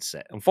VR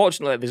headset.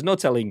 Unfortunately, there's no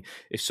telling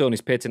if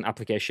Sony's patent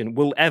application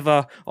will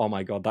ever... Oh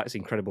my god, that's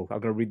incredible. I'm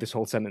going to read this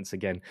whole sentence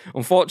again.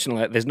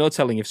 Unfortunately, there's no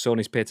telling if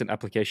Sony's patent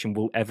application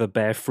will ever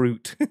bear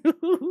fruit.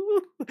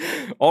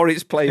 Or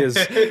its players,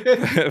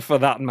 for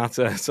that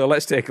matter. So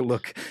let's take a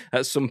look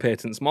at some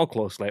patents more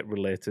closely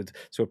related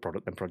to a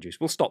product than produce.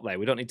 We'll stop there.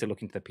 We don't need to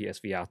look into the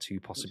PSVR 2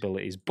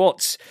 possibilities.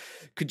 But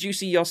could you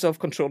see yourself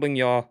controlling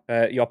your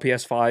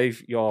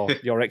PS5, your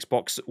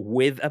Xbox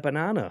with a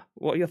banana?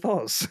 What are your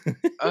thoughts?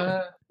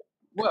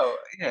 Well,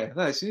 yeah,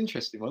 no, it's an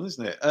interesting one,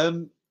 isn't it?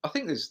 I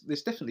think there's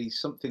definitely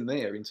something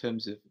there in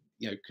terms of,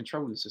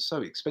 controllers are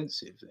so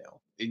expensive now.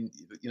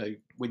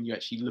 When you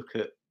actually look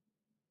at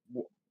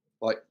what,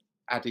 like,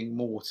 adding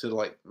more to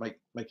like make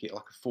it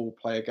like a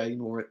 4-player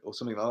game or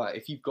something like that.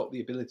 If you've got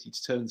the ability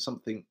to turn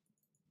something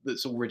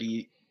that's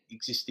already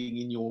existing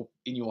in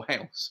your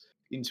house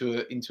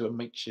into a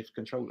makeshift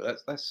controller,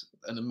 that's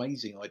an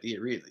amazing idea,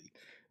 really.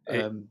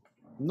 I'm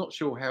not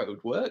sure how it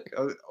would work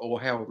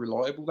or how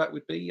reliable that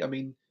would be. I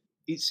mean,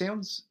 it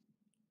sounds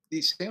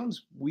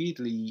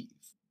weirdly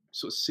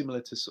sort of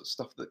similar to sort of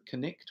stuff that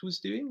Kinect was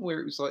doing, where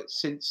it was like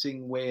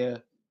sensing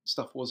where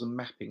stuff was and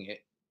mapping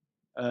it.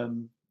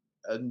 And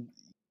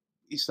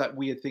it's that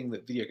weird thing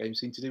that video games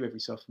seem to do every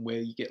so often, where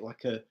you get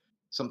like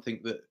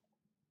something that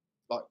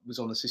like was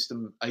on a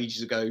system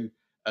ages ago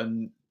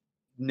and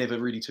never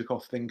really took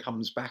off, then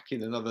comes back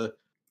in another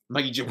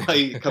major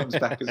way. It comes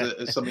back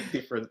as something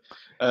different.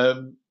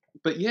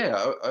 But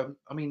yeah,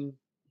 I mean,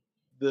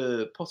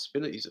 the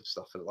possibilities of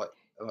stuff are like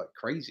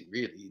crazy,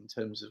 really, in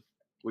terms of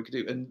what we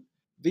could do. And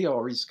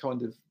VR is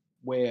kind of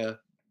where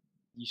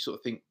you sort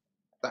of think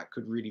that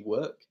could really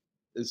work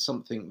as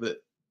something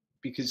that,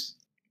 because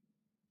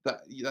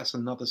that's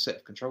another set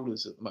of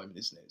controllers at the moment,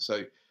 isn't it?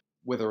 So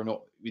whether or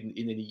not in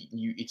any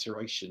new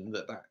iteration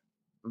that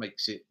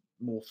makes it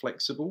more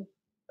flexible,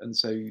 and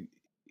so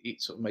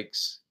it sort of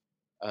makes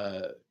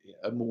a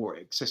more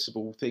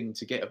accessible thing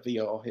to get a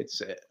VR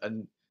headset,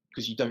 and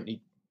because you don't need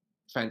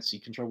fancy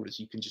controllers,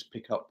 you can just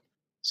pick up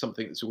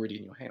something that's already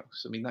in your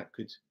house. I mean, that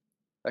could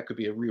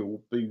be a real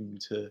boon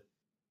to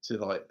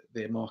like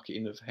their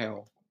marketing of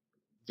how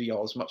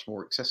VR is much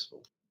more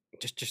accessible.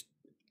 Just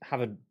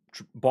have a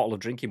bottle of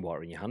drinking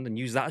water in your hand and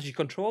use that as your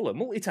controller.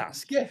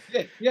 Multitask.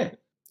 Yeah.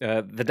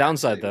 The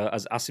downside, though,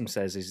 as Asim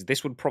says, is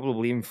this would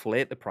probably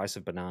inflate the price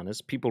of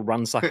bananas. People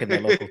ransacking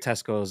their local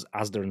Tesco's,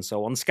 Asda, and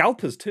so on.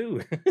 Scalpers,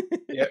 too.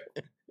 Yep.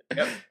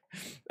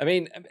 I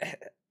mean,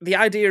 the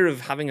idea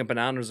of having a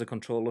banana as a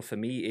controller for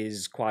me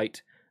is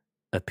quite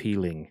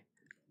appealing.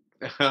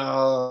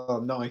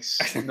 Oh, nice.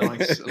 I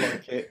like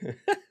it.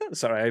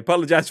 Sorry, I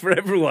apologise for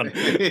everyone.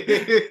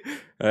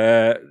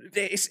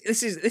 This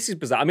is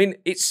bizarre. I mean,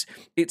 it's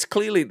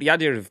clearly the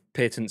idea of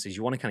patents is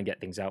you want to kind of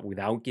get things out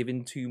without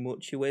giving too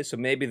much away. So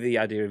maybe the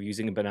idea of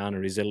using a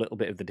banana is a little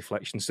bit of the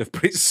deflection stuff,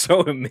 but it's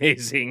so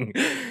amazing.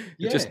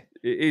 Yeah,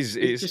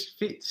 it just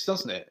fits,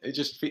 doesn't it? It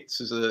just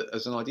fits as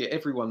an idea.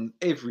 Everyone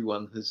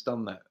has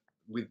done that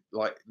with,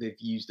 like, they've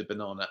used a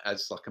banana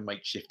as like a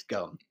makeshift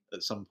gun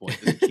at some point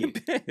as a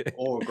kid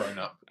or a grown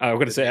up. I'm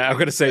gonna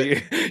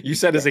say you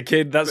said as a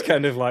kid, that's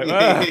kind of like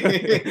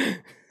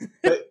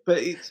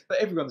but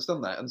everyone's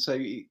done that, and so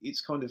it's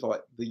kind of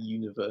like the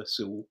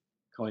universal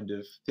kind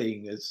of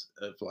thing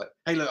of like,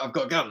 hey, look, I've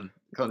got a gun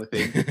kind of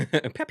thing.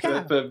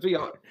 For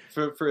VR,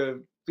 for a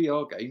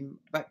VR game,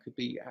 that could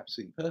be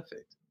absolutely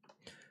perfect.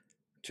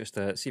 Just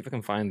see if I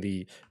can find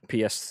the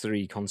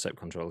PS3 concept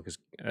controller, because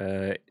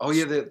oh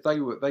yeah, they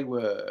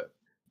were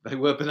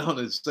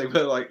bananas. They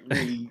were like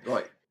really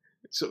like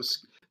sort of.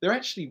 They're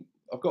actually,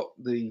 I've got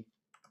the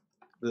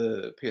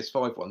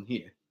PS5 one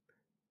here,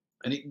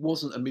 and it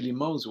wasn't a million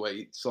miles away.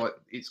 It's like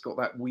it's got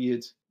that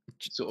weird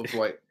sort of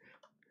like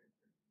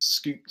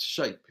scooped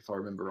shape, if I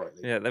remember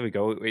rightly. Yeah, there we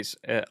go. It's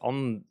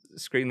on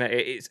screen there.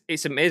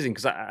 It's amazing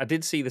because I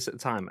did see this at the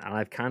time, and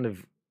I've kind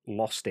of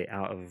lost it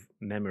out of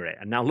memory.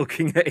 And now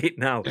looking at it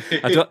now,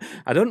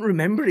 I don't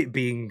remember it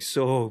being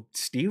so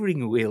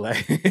steering wheel.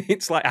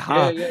 It's like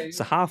it's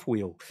a half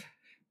wheel.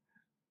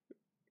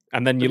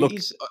 And then you look.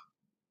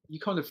 You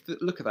kind of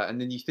look at that,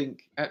 and then you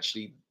think,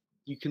 actually,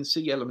 you can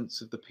see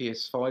elements of the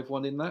PS5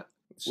 one in that,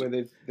 where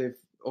they've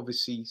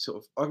obviously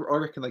sort of. I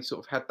reckon they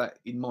sort of had that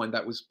in mind.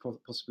 That was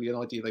possibly an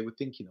idea they were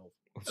thinking of.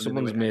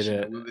 Someone's made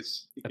a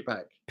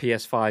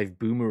PS5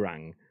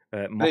 boomerang.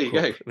 There you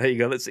go. There you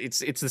go.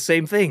 It's the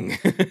same thing.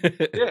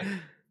 Yeah.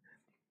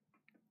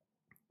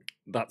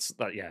 That's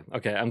that. Yeah.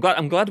 Okay. I'm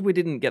glad we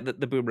didn't get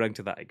the boomerang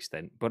to that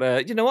extent.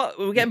 But you know what?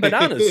 We're getting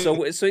bananas.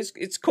 so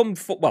it's come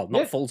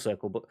not full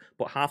circle, but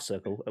half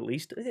circle at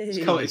least.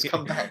 It's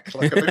come back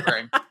like a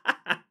boomerang.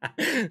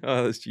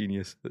 Oh, that's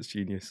genius. That's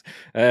genius.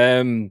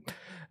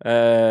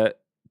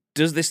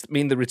 Does this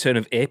mean the return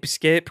of Ape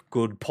Escape?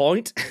 Good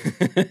point.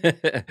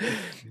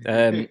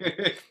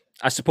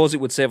 I suppose it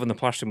would save on the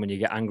plastering when you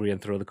get angry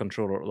and throw the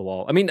controller at the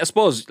wall. I mean, I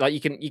suppose like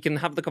you can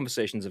have the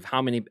conversations of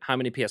how many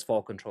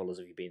PS4 controllers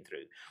have you been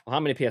through? Well, how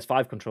many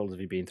PS5 controllers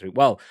have you been through?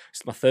 Well,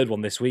 it's my third one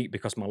this week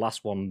because my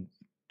last one,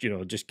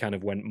 just kind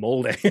of went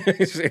mouldy. Oh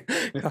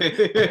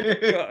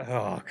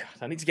God,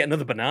 I need to get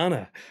another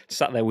banana.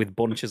 Sat there with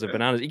bunches of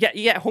bananas. You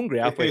get hungry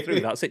halfway through.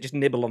 That's it. Just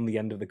nibble on the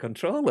end of the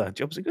controller.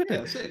 Jobs are good. Yeah,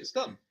 that's it. It's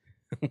done.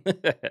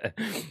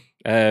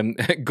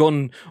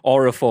 Gun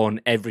or a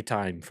phone every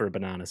time for a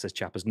banana, says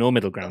Chappers. No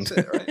middle ground.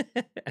 That's it, right?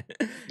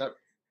 No,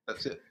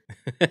 that's it.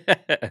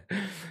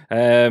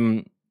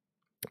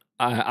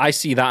 I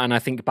see that and I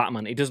think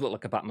Batman. It does look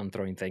like a Batman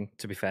throwing thing,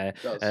 to be fair.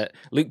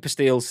 Luke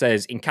Pastille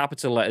says, in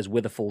capital letters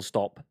with a full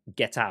stop,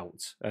 get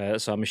out.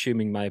 So I'm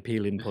assuming my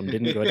appealing pun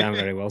didn't go down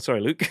very well. Sorry,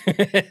 Luke.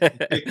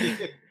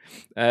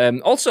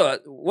 Also,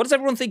 what does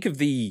everyone think of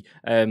the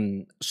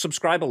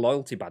subscriber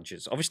loyalty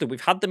badges? Obviously,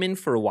 we've had them in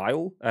for a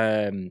while,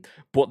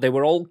 but they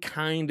were all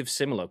kind of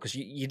similar because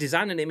you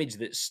design an image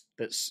that's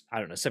I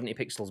don't know 70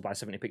 pixels by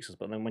 70 pixels,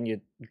 but then when you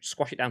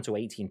squash it down to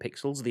 18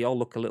 pixels, they all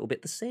look a little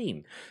bit the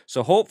same.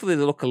 So hopefully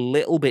they look a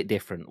little bit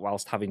different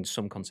whilst having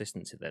some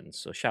consistency. Then,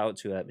 so shout out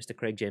to Mr.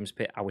 Craig James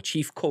Pitt, our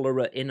chief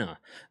colourer inner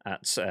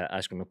at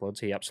Ice Cream Uploads.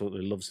 He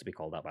absolutely loves to be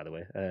called that, by the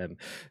way,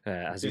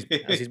 as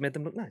he's made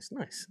them look nice.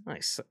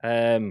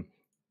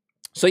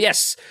 So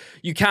yes,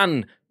 you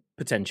can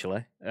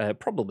potentially,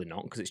 probably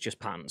not because it's just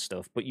patent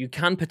stuff, but you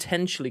can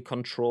potentially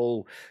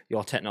control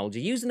your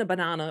technology using a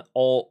banana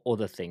or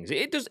other things.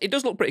 It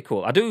does look pretty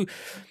cool.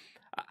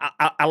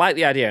 I like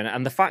the idea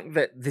and the fact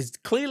that there's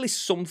clearly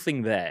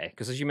something there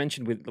because, as you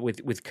mentioned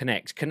with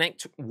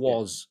Kinect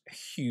was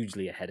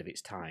hugely ahead of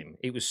its time.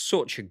 It was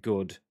such a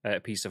good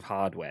piece of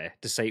hardware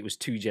to say it was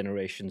 2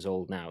 generations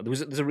old now.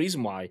 There's a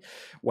reason why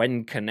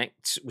when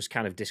Kinect was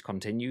kind of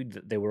discontinued,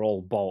 that they were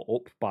all bought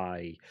up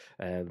by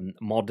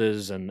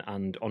modders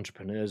and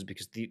entrepreneurs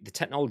because the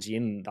technology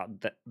in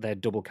that their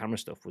double camera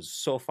stuff was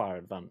so far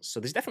advanced. So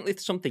there's definitely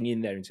something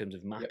in there in terms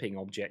of mapping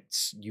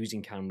objects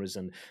using cameras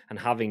and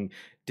having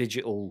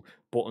digital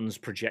buttons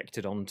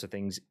projected onto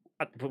things.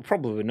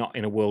 Probably not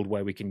in a world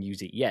where we can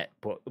use it yet,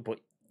 but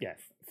yeah,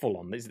 full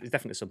on. There's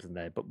definitely something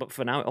there. But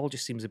for now, it all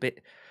just seems a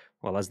bit,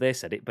 well, as they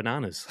said it,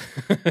 bananas.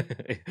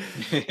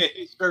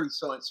 It's very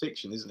science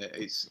fiction, isn't it?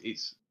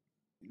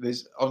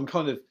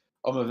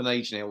 I'm of an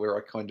age now where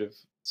I kind of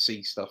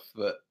see stuff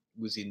that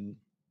was in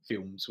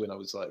films when I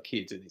was like a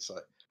kid, and it's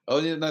like, oh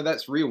yeah, no,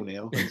 that's real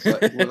now. It's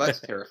like, well, that's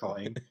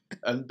terrifying.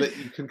 But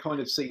you can kind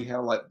of see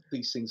how like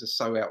these things are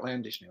so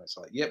outlandish now. It's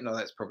like, yep, no,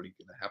 that's probably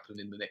going to happen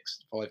in the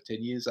next 5-10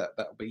 years.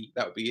 That'll be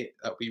it.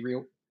 That'll be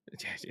real.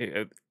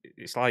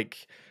 It's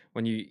like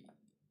when you,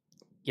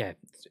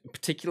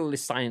 particularly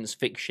science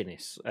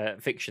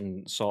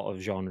fiction sort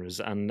of genres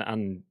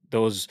and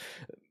those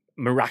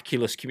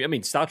miraculous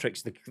Star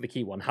Trek's the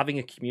key one, having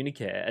a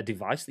communicator, a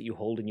device that you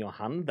hold in your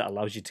hand that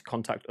allows you to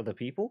contact other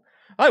people.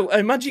 Oh,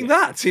 imagine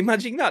that,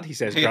 he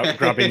says,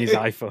 grabbing his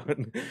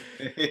iPhone.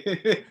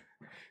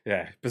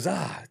 Yeah,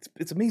 bizarre.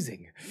 It's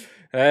amazing.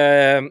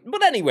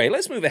 But anyway,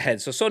 let's move ahead.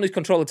 So Sony's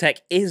controller tech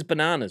is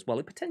bananas. Well,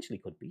 it potentially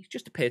could be. It's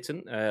just a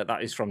patent.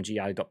 That is from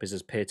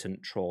gi.biz's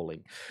patent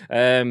trolling.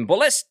 But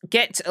let's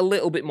get a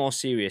little bit more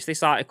serious.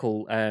 This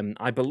article,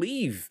 I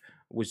believe,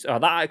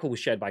 that article was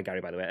shared by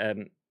Gary, by the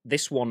way.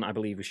 This one, I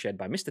believe, was shared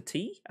by Mr.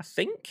 T, I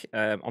think,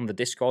 on the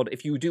Discord.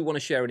 If you do want to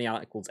share any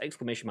articles,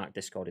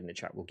 !Discord in the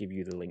chat. We'll give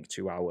you the link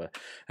to our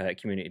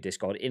community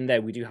Discord. In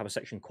there, we do have a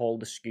section called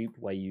The Scoop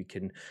where you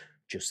can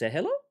just say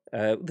hello.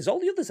 There's all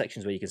the other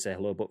sections where you can say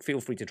hello, but feel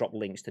free to drop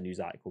links to news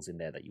articles in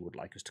there that you would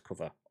like us to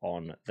cover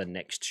on the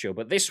next show.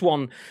 But this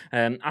one,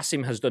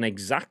 Asim has done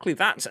exactly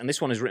that, and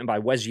this one is written by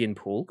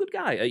Yin-Poole, good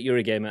guy at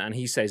Eurogamer, and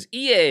he says,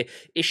 EA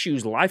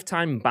issues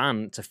lifetime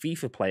ban to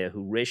FIFA player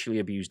who racially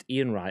abused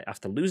Ian Wright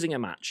after losing a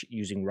match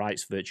using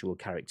Wright's virtual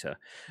character.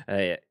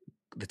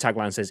 The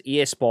tagline says,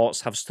 EA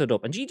Sports have stood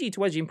up, and GG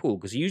to Yin-Poole,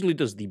 because he usually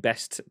does the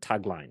best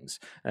taglines.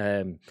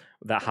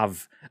 that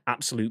have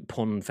absolute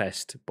pun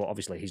fest, but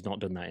obviously he's not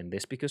done that in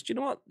this because do you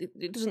know what?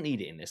 It doesn't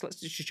need it in this. Let's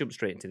just jump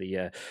straight into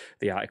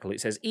the article.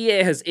 It says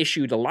EA has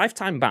issued a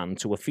lifetime ban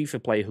to a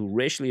FIFA player who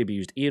racially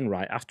abused Ian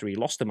Wright after he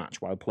lost a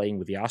match while playing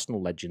with the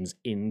Arsenal Legends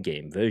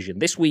in-game version.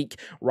 This week,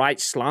 Wright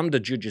slammed a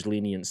judge's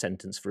lenient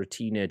sentence for a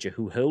teenager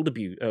who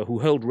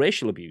hurled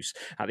racial abuse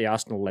at the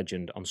Arsenal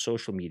legend on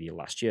social media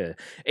last year.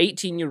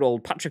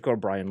 18-year-old Patrick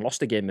O'Brien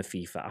lost a game of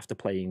FIFA after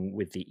playing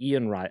with the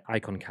Ian Wright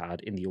icon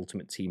card in the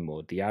Ultimate Team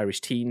mode. The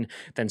Irish teen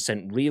then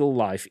sent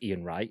real-life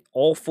Ian Wright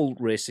awful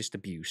racist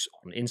abuse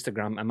on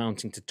Instagram,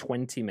 amounting to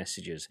 20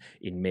 messages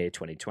in May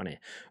 2020.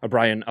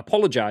 O'Brien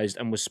apologised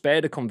and was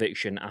spared a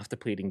conviction after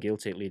pleading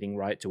guilty, leading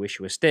Wright to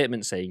issue a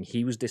statement saying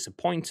he was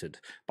disappointed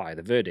by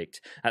the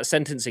verdict. At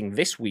sentencing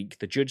this week,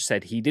 the judge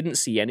said he didn't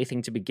see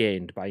anything to be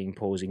gained by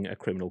imposing a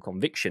criminal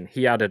conviction.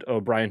 He added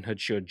O'Brien had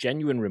showed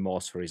genuine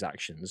remorse for his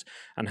actions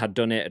and had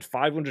donated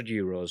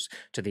 €500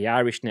 to the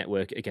Irish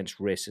Network Against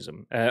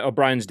Racism.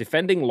 O'Brien's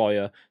defending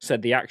lawyer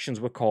said the actions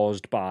were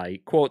caused by,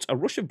 quote, a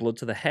rush of blood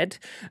to the head,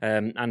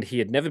 and he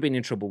had never been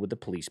in trouble with the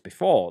police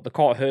before. The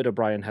court heard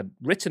O'Brien had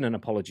written an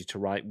apology to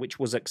Wright, which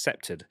was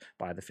accepted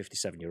by the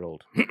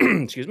 57-year-old.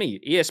 Excuse me.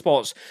 EA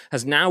Sports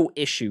has now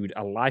issued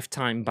a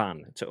lifetime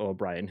ban to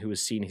O'Brien, who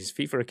has seen his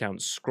FIFA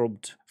account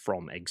scrubbed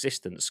from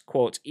existence.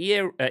 Quote,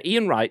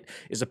 Ian Wright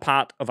is a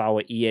part of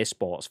our EA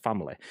Sports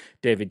family,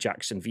 David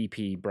Jackson,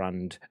 VP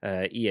brand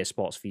EA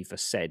Sports FIFA,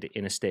 said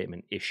in a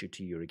statement issued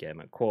to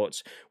Eurogamer.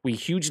 Quote, we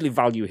hugely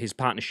value his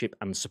partnership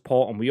and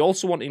support, and we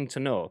also want him to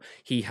know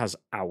he has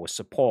our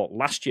support.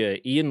 Last year,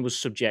 Ian was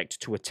subject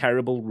to a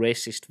terrible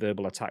racist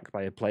verbal attack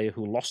by a player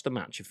who lost a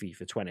match of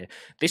FIFA 20.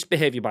 This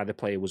behaviour by the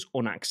player was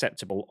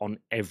unacceptable on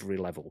every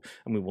level,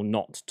 and we will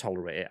not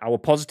tolerate it. Our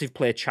positive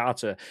play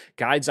charter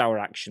guides our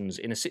actions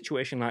in a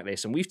situation like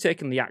this, and we've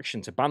taken the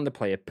action to ban the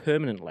player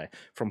permanently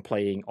from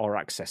playing or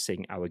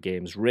accessing our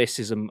games.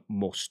 Racism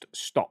must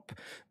stop.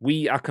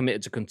 We are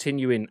committed to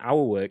continuing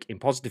our work in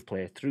positive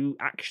play through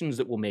actions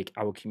that will make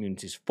our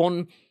communities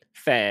fun,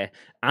 fair,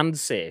 and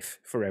safe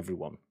for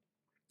everyone.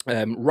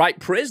 Wright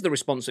praised the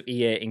response of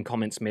EA in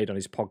comments made on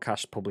his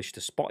podcast published to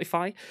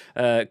Spotify.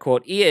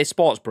 Quote, EA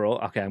Sports, bro.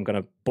 Okay, I'm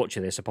going to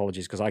butcher this.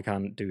 Apologies, because I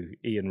can't do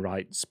Ian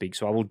Wright speak.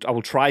 So I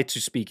will try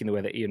to speak in the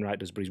way that Ian Wright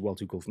does, but he's well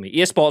too cool for me.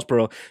 EA Sports,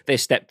 bro, they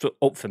stepped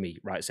up for me,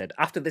 Wright said.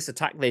 After this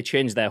attack, they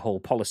changed their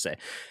whole policy.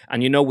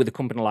 And you know, with a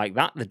company like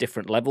that, the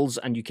different levels,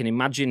 and you can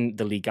imagine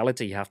the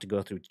legality you have to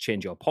go through to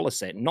change your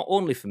policy. Not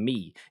only for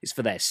me, it's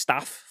for their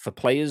staff, for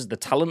players, the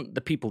talent,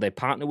 the people they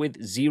partner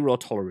with. Zero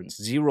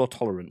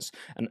tolerance,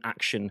 and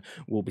action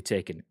will be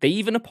taken. They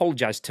even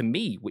apologized to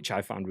me, which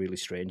I found really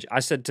strange.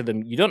 I said to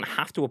them, you don't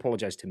have to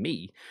apologize to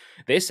me.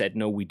 They said,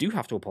 no, we do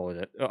have to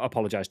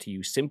apologize to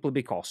you simply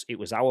because it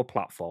was our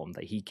platform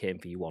that he came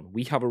for you on.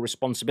 We have a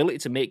responsibility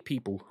to make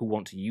people who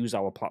want to use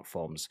our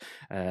platforms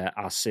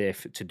are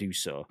safe to do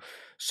so.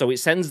 So it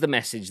sends the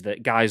message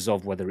that guys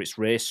of whether it's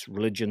race,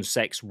 religion,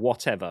 sex,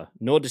 whatever,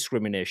 no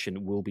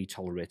discrimination will be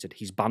tolerated.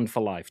 He's banned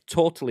for life,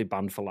 totally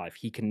banned for life.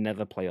 He can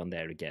never play on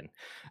there again.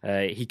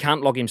 He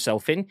can't log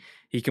himself in.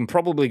 He can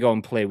probably go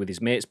and play with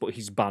his mates, but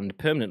he's banned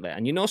permanently.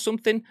 And you know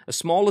something? As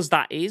small as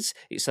that is,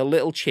 it's a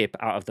little chip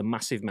out of the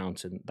massive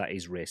mountain that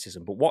is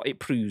racism. But what it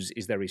proves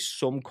is there is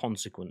some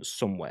consequence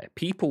somewhere.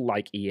 People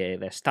like EA,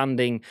 they're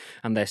standing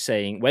and they're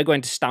saying, we're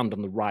going to stand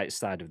on the right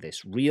side of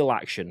this, real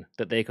action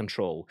that they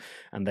control,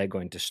 and they're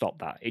going to stop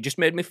that. It just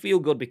made me feel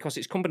good because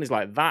it's companies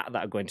like that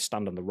that are going to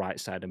stand on the right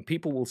side. And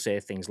people will say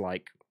things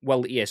like,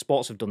 well, EA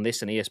Sports have done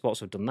this and EA Sports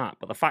have done that.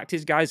 But the fact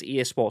is, guys,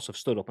 EA Sports have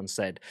stood up and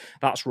said,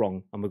 that's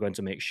wrong, and we're going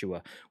to make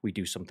sure we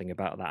do something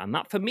about that. And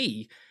that, for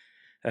me,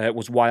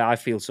 was why I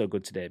feel so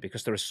good today,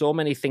 because there are so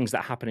many things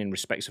that happen in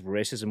respects of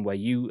racism where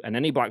you and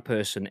any black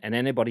person and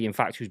anybody, in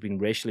fact, who's been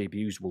racially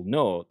abused will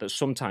know that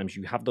sometimes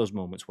you have those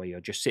moments where you're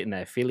just sitting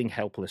there feeling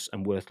helpless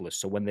and worthless.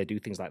 So when they do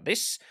things like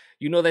this,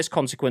 you know there's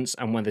consequence,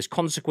 and when there's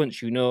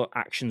consequence, you know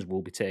actions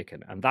will be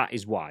taken. And that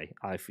is why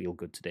I feel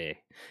good today.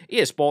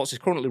 EA Sports is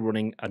currently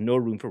running a No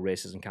Room for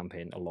Racism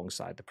campaign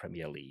alongside the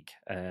Premier League.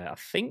 I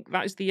think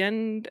that is the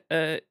end.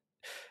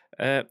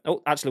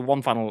 Actually,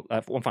 one final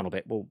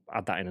bit. We'll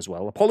add that in as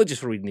well. Apologies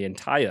for reading the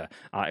entire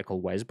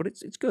article, Wes, but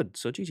it's good.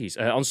 So GG's.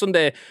 On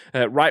Sunday,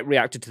 Wright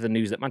reacted to the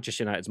news that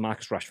Manchester United's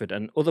Marcus Rashford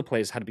and other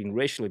players had been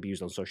racially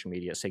abused on social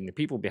media, saying the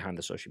people behind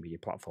the social media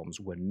platforms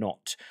were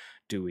not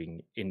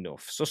doing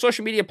enough. So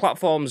social media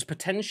platforms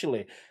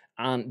potentially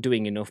aren't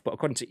doing enough, but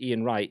according to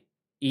Ian Wright,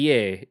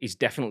 EA is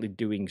definitely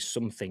doing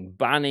something,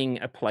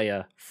 banning a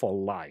player for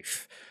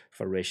life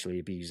for racially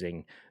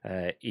abusing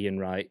Ian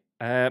Wright.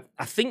 I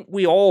think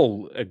we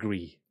all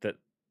agree that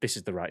this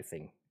is the right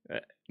thing.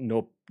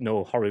 No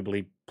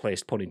horribly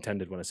placed pun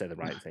intended when I say the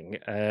right thing.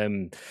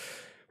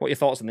 What are your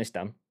thoughts on this,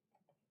 Dan?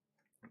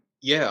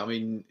 Yeah, I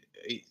mean,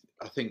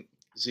 I think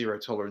zero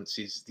tolerance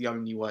is the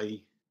only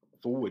way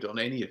forward on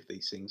any of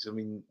these things. I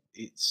mean,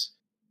 it's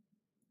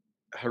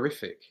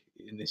horrific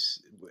in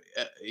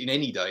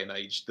any day and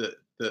age that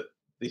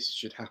this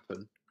should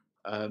happen.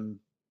 I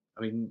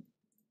mean,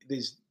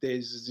 there's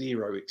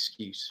zero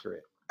excuse for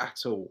it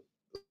at all.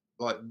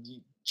 Like,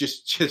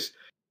 just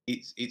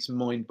it's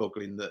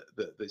mind-boggling that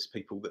there's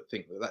people that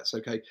think that that's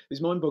okay.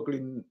 It's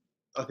mind-boggling,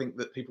 I think,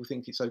 that people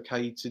think it's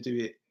okay to do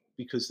it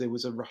because there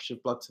was a rush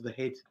of blood to the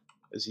head,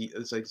 as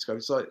they describe.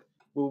 It's like,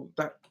 well,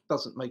 that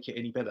doesn't make it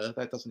any better.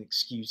 That doesn't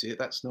excuse it.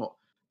 That's not.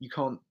 You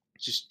can't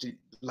just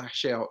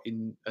lash out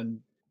and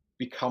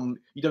become.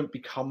 You don't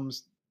become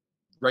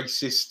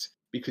racist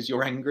because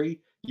you're angry.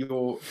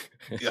 You're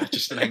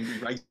just an angry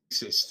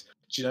racist.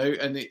 Do you know?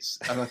 And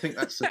I think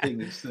that's the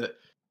thing, is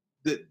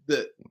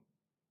that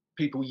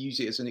people use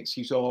it as an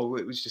excuse. Oh,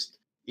 it was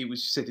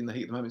said in the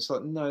heat of the moment. It's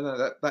like,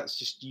 no, that's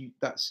just you.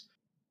 That's,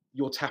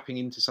 you're tapping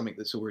into something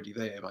that's already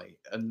there, mate,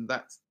 and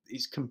that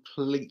is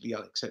completely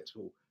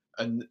unacceptable.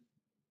 And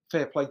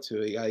fair play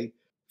to EA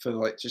for,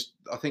 like, just,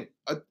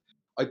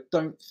 I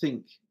don't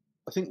think,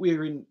 I think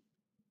we're in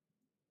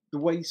the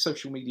way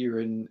social media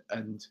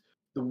and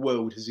the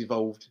world has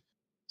evolved,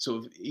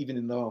 sort of even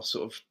in the last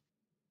sort of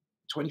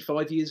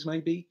 25 years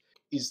maybe,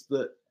 is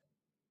that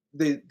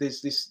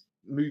there's this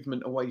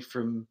movement away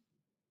from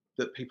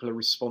that people are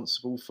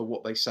responsible for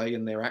what they say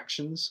and their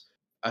actions,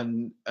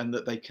 and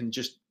that they can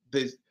just,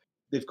 they've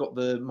got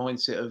the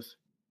mindset of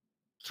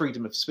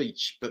freedom of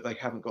speech, but they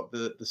haven't got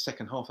the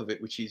second half of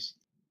it, which is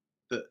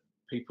that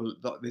people,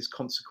 that there's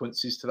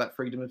consequences to that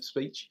freedom of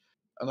speech.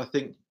 And I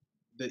think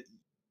that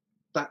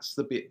that's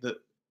the bit that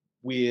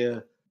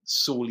we're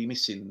sorely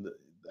missing,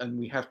 and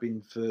we have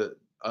been for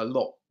a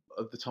lot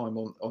of the time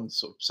on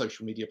sort of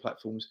social media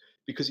platforms,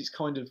 because it's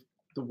kind of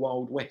the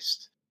Wild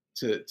West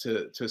to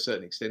a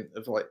certain extent,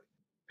 of like,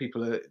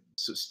 people are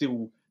sort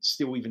of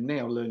still even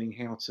now learning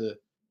how to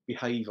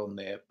behave on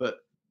there.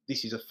 But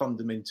this is a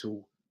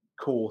fundamental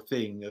core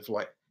thing of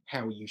like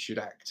how you should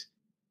act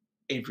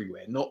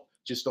everywhere, not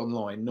just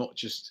online, not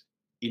just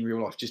in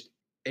real life, just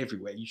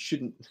everywhere. You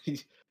shouldn't. There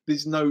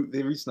is no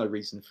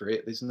reason for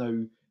it. There's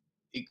no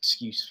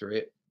excuse for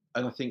it,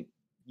 and I think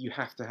you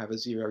have to have a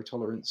zero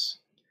tolerance,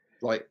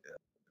 like,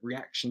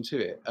 reaction to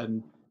it.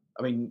 And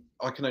I mean,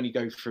 I can only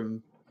go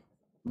from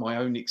my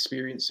own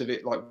experience of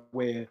it, like,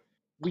 where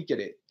we get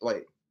it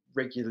like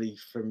regularly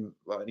from,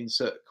 like, an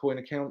insert coin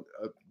account.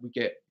 We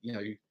get,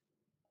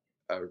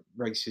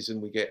 racism,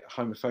 we get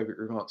homophobic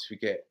remarks, we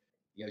get,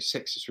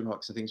 sexist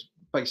remarks and things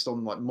based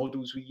on, like,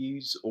 models we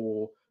use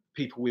or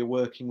people we're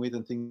working with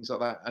and things like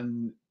that.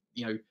 And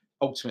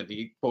ultimately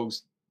it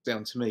boils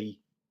down to me,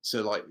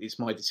 so, like, it's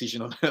my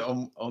decision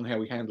on on how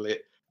we handle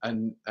it,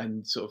 and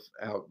sort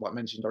of our, like,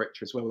 managing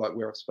director as well, like,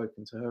 where I've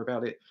spoken to her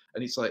about it.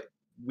 And it's like,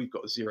 we've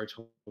got a zero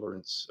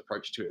tolerance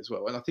approach to it as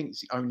well. And I think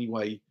it's the only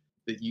way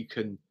that you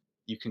can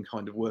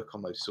kind of work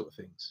on those sort of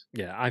things.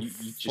 Yeah, I You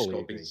just fully got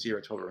to be agree.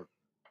 zero tolerant.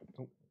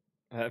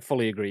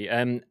 Fully agree.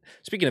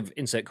 Speaking of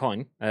insert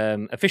coin,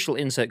 official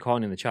insert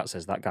coin in the chat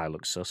says that guy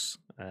looks sus.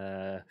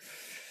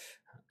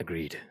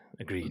 Agreed.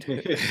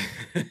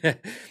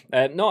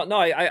 No,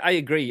 I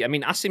agree. I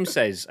mean, Asim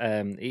says,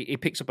 he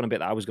picks up on a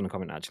bit that I was going to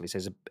comment, actually. He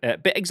says, a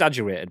bit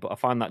exaggerated, but I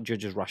find that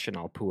judge's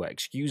rationale poor,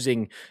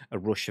 excusing a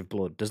rush of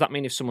blood. Does that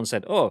mean if someone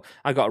said, oh,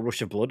 I got a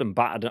rush of blood and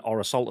battered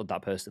or assaulted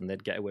that person,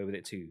 they'd get away with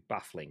it too?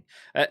 Baffling.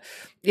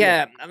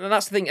 Yeah, and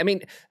that's the thing. I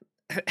mean,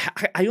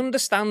 I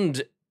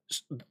understand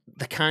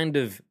the kind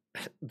of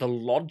the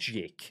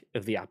logic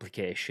of the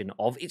application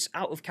of it's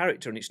out of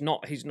character and it's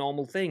not his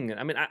normal thing.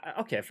 I mean,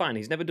 okay, fine.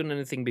 He's never done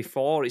anything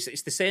before.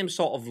 It's the same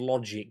sort of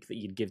logic that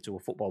you'd give to a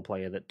football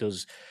player that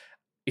does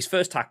his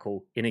first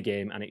tackle in a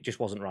game and it just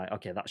wasn't right.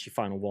 Okay, that's your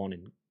final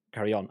warning.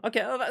 Carry on.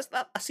 Okay,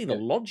 I see the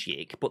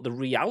logic, but the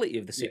reality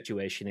of the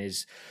situation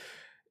is.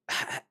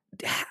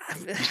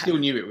 You still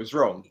knew it was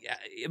wrong.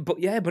 But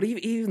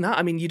even that,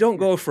 I mean, you don't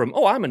go from,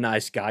 oh, I'm a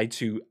nice guy,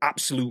 to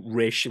absolute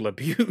racial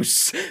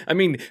abuse. I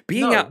mean,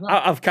 being out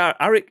of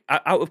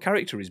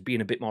character is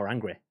being a bit more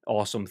angry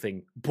or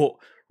something. But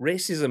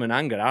racism and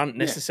anger aren't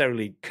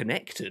necessarily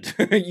connected.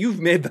 You've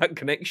made that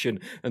connection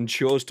and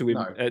chose to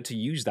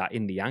use that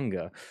in the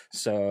anger.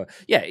 So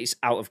yeah, it's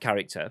out of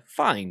character,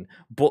 fine.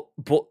 But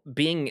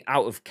being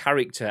out of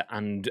character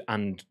and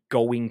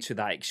going to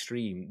that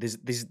extreme, there's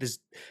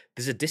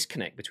a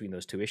disconnect between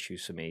those two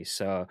issues for me.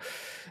 So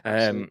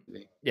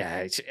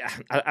yeah,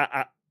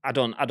 I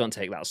don't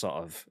take that sort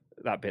of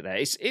that bit there.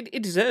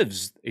 It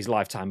deserves his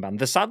lifetime ban.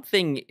 The sad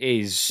thing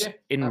is,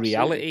 in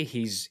reality,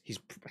 he's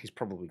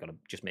probably got to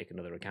just make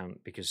another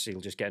account because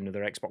he'll just get another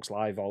Xbox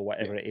Live or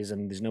whatever it is,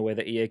 and there's no way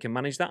that EA can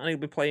manage that, and he'll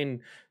be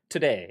playing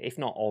today, if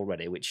not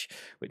already, which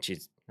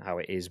is how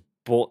it is.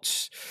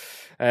 But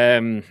I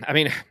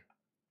mean,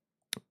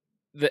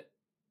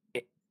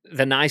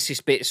 the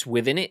nicest bits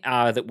within it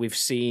are that we've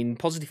seen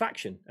positive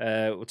action.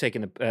 We're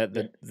taking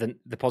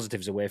the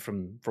positives away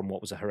from what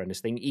was a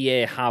horrendous thing.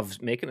 EA have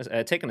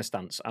taken a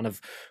stance and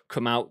have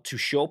come out to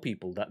show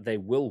people that they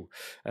will.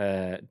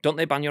 Don't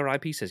they ban your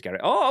IP? Says Gary.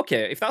 Oh,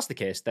 okay. If that's the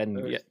case, then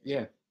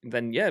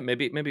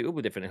maybe it will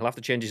be different. He'll have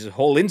to change his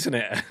whole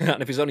internet,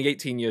 and if he's only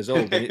 18 years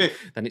old, then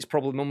it's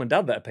probably mum and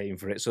dad that are paying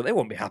for it, so they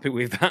won't be happy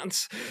with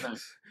that.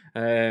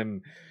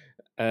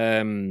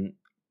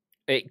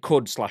 It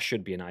could /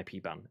 should be an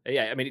IP ban.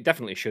 Yeah, I mean, it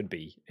definitely should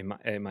be,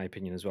 in my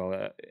opinion as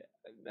well.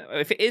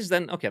 if it is,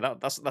 then okay,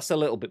 that's a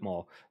little bit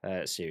more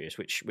serious,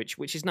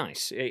 which is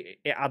nice. It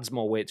adds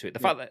more weight to it. The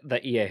fact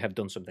that EA have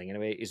done something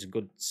anyway is a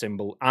good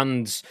symbol.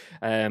 And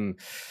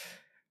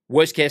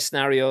worst case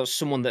scenario,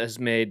 someone that has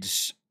made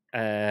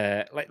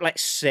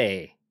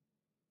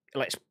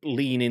let's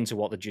lean into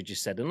what the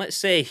judges said, and let's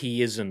say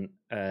he isn't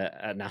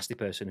a nasty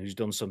person who's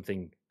done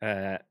something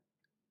he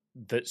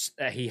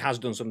has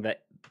done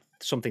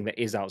something that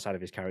is outside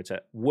of his character.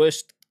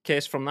 Worst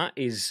case from that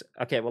is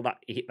okay. Well, that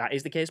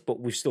is the case,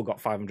 but we've still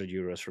got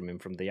 €500 from him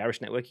from the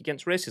Irish Network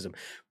Against Racism.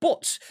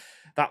 But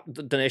that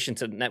donation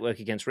to Network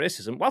Against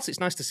Racism, whilst it's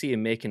nice to see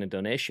him making a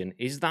donation,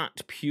 is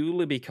that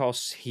purely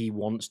because he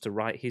wants to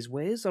right his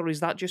ways, or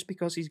is that just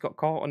because he's got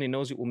caught and he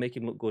knows it will make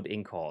him look good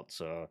in court?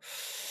 So,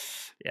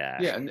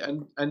 yeah, yeah,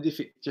 and if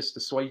it just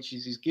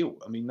assuages his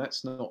guilt, I mean,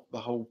 that's not the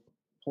whole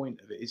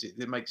point of it, is it?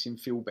 It makes him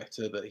feel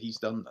better that he's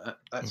done that.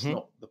 That's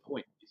not the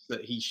point. It's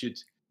that he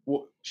should.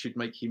 What should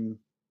be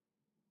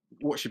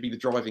the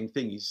driving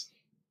thing is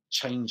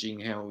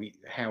changing how he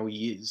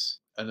is,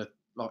 and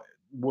like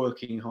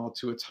working hard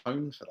to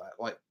atone for that.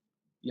 Like,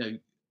 you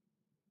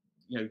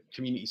know,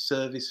 community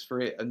service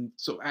for it, and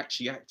sort of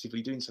actually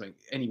actively doing something.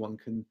 Anyone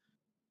can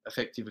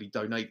effectively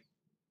donate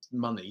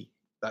money.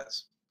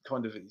 That's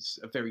kind of, it's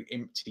a very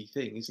empty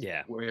thing, isn't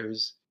it?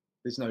 Whereas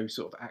there's no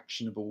sort of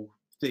actionable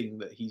thing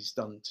that he's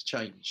done to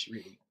change,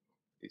 really.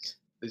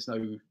 There's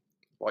no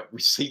like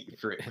receipt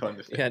for it, kind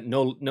of thing. Yeah,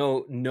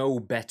 no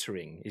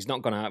bettering. He's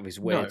not gone out of his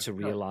way to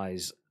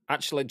realise,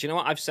 actually, do you know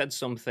what? I've said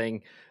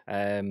something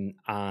and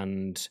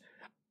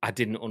I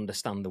didn't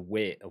understand the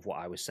weight of what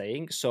I was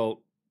saying.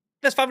 So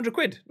there's 500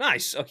 quid.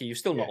 Nice. Okay, you've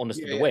still not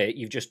understood the weight.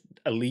 You've just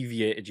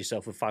alleviated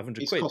yourself with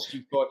 500 quid. It's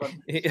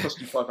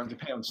cost you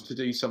 £500 to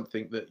do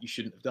something that you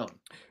shouldn't have done.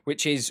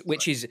 Which is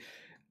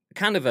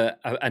kind of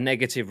a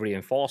negative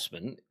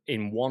reinforcement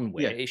in one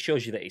way. It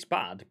shows you that it's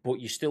bad, but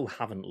you still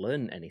haven't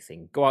learned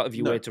anything. Go out of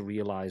your way to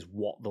realise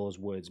what those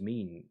words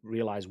mean,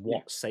 realise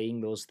what saying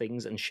those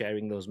things and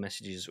sharing those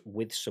messages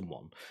with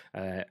someone,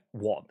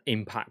 what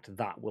impact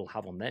that will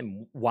have on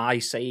them, why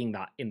saying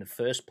that in the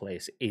first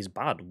place is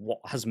bad, what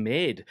has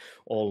made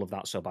all of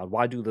that so bad,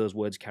 why do those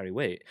words carry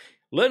weight.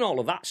 Learn all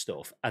of that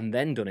stuff and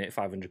then donate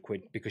 500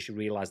 quid because you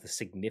realise the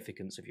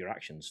significance of your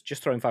actions.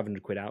 Just throwing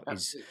 500 quid out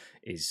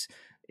is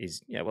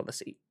let's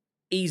see,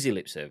 easy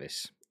lip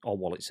service or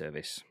wallet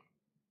service.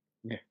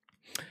 Yeah.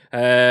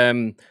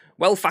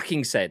 Well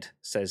fucking said,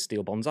 says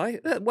Steel Bonsai.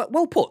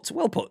 Well put.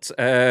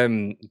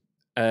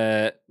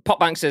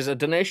 Popbank says a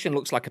donation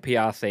looks like a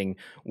PR thing,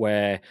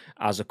 where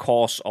as a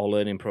course or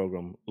learning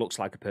program looks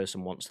like a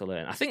person wants to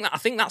learn. I think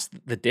that's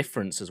the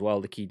difference as well.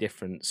 The key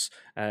difference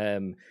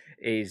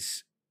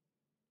is,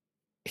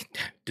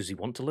 does he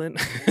want to learn?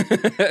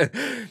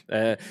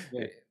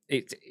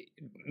 It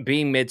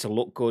being made to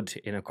look good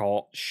in a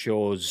court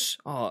shows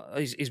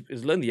he's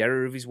learned the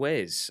error of his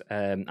ways,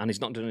 and he's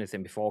not done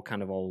anything before.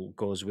 Kind of all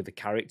goes with the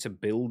character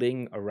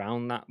building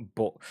around that,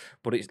 but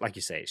it's like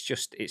you say,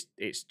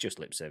 it's just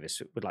lip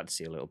service. We'd like to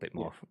see a little bit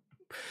more.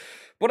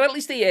 But at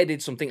least EA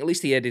did something. At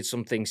least EA did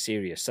something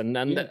serious, and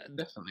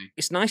definitely,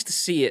 it's nice to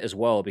see it as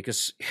well,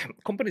 because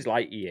companies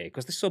like EA,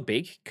 because they're so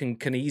big,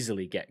 can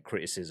easily get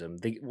criticism.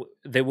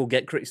 They will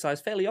get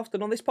criticised fairly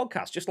often on this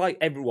podcast, just like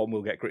everyone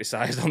will get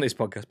criticised on this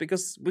podcast,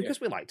 because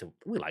we like to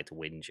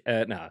whinge.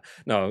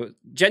 No,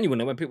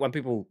 genuinely, when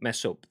people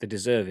mess up, they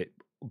deserve it.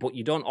 But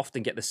you don't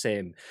often get the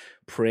same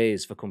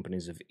praise for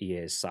companies of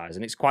EA's size,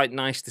 and it's quite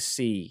nice to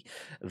see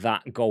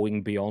that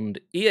going beyond.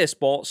 EA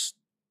Sports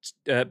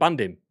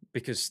banned him,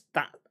 because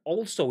that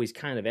also is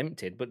kind of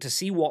emptied, but to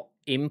see what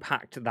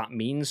impact that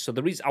means. So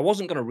the reason I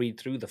wasn't going to read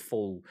through the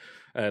full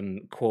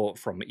quote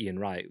from Ian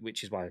Wright,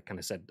 which is why I kind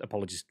of said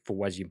apologies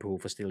for Yin-Poole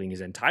for stealing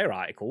his entire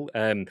article.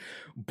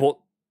 But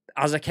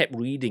as I kept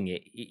reading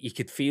it, you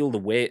could feel the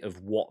weight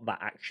of what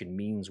that action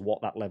means,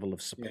 what that level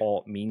of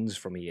support means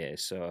from EA.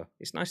 So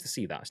it's nice to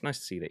see that. It's nice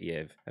to see that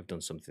EA have done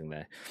something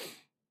there.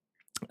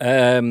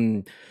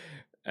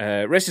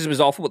 Racism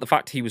is awful, but the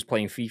fact he was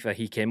playing FIFA,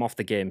 he came off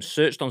the game,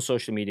 searched on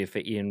social media for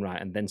Ian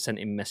Wright, and then sent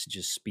him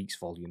messages speaks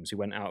volumes. He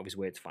went out of his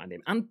way to find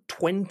him. And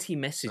 20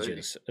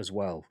 messages as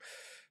well.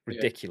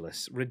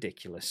 Ridiculous.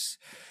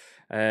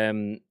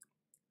 A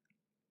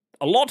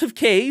lot of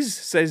K's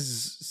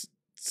says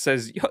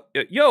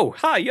yo,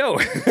 hi, yo,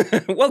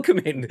 welcome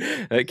in.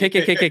 Yes,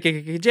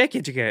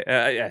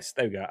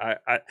 there we go.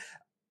 I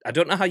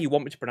don't know how you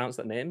want me to pronounce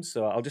that name,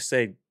 so I'll just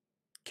say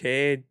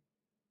K.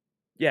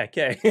 Yeah,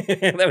 K.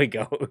 There we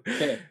go.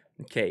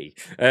 Okay.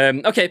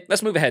 Okay,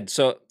 let's move ahead.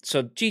 So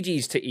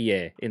GG's to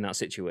EA in that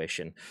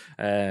situation.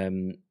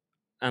 And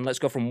let's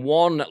go from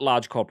one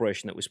large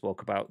corporation that we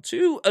spoke about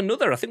to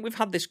another. I think we've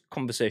had this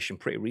conversation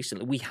pretty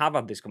recently. We have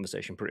had this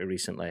conversation pretty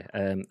recently,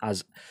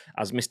 as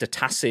Mr.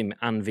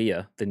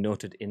 TasimTanvir, the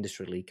noted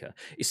industry leaker,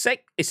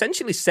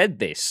 essentially said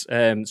this.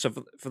 So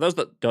for those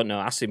that don't know,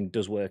 Asim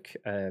does work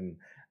at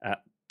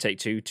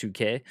Take-Two,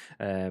 2K.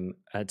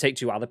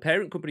 Take-Two are the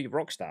parent company of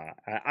Rockstar.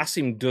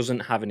 Asim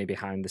doesn't have any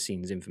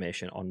behind-the-scenes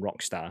information on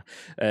Rockstar.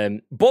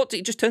 But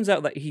it just turns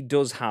out that he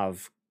does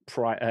have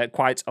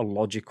quite a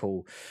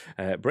logical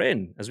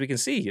brain, as we can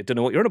see. I don't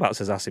know what you're on about,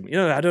 says Asim.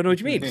 I don't know what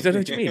you mean. I don't know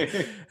what you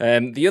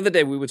mean. The other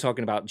day we were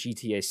talking about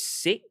GTA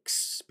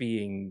 6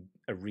 being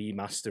a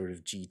remaster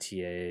of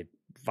GTA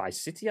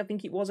Vice City, I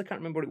think it was. I can't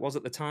remember what it was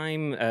at the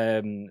time.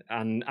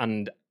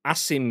 And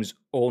Asim's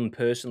own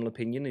personal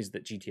opinion is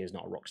that GTA is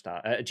not a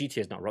Rockstar. GTA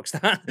is not a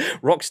Rockstar.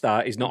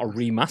 Rockstar is not a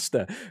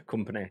remaster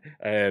company.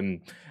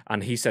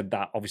 And he said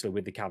that obviously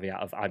with the caveat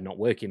of I'm not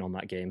working on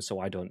that game, so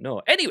I don't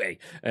know. Anyway,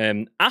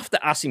 after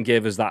Asim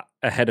gave us that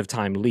ahead of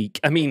time leak,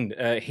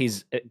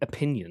 his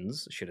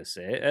opinions, should I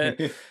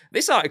say,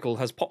 this article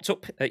has popped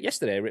up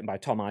yesterday, written by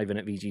Tom Ivan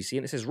at VGC,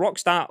 and it says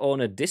Rockstar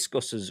owner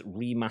discusses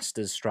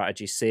remasters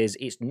strategy, says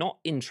it's not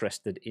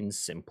interested in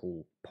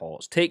simple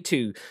ports.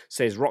 Take-Two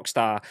says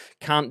Rockstar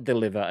can't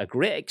deliver a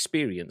great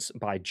experience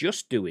by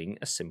just doing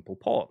a simple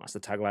port. That's the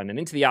tagline. And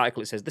into the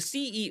article it says the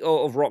CEO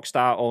of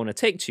Rockstar owner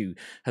Take-Two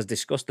has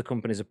discussed the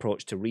company's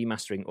approach to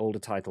remastering older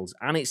titles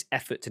and its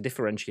effort to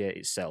differentiate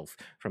itself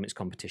from its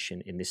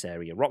competition in this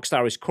area.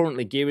 Rockstar is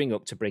currently gearing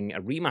up to bring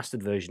a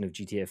remastered version of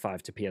GTA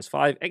 5 to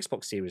PS5,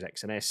 Xbox Series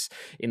X and S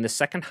in the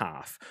second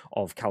half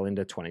of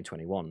calendar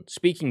 2021.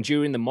 Speaking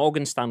during the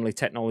Morgan Stanley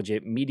Technology,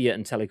 Media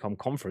and Telecom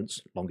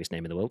Conference, longest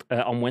name in the world,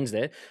 on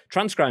Wednesday,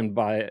 transcribed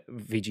by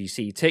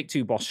VGC,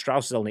 Take-Two boss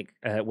Strauss Zelnick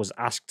was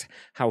asked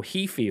how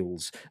he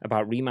feels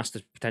about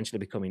remasters potentially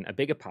becoming a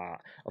bigger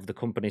part of the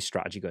company's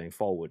strategy going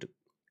forward.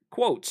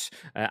 Quote,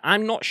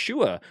 I'm not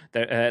sure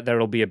that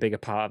there'll be a bigger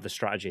part of the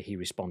strategy, he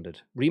responded.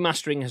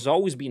 Remastering has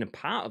always been a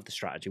part of the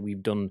strategy.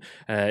 We've done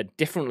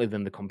differently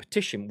than the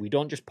competition. We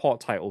don't just port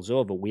titles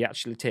over. We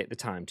actually take the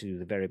time to do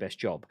the very best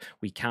job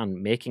we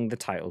can, making the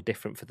title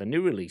different for the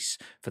new release,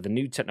 for the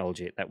new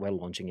technology that we're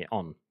launching it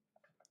on.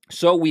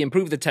 So we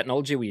improve the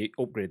technology, we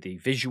upgrade the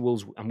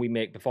visuals, and we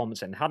make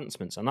performance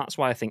enhancements. And that's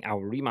why I think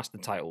our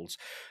remastered titles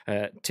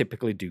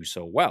typically do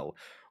so well.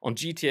 On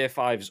GTA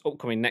 5's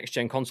upcoming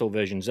next-gen console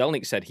version,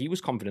 Zelnick said he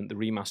was confident the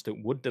remaster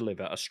would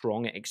deliver a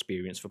strong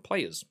experience for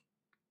players.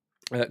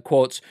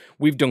 Quotes,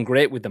 we've done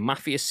great with the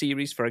Mafia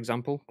series, for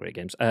example, great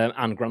games,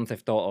 and Grand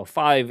Theft Auto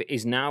 5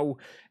 is now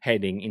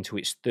heading into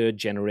its third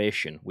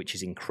generation, which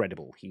is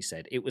incredible, he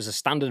said. It was a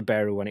standard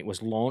bearer when it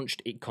was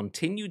launched. It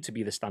continued to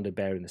be the standard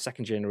bearer in the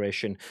second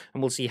generation,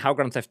 and we'll see how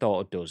Grand Theft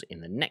Auto does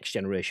in the next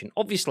generation.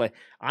 Obviously,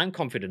 I'm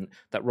confident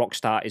that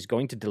Rockstar is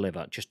going to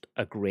deliver just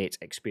a great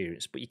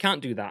experience, but you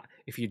can't do that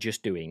if you're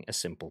just doing a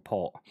simple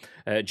port.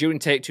 During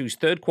Take-Two's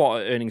third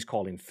quarter earnings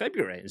call in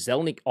February,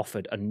 Zelnick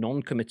offered a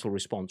non-committal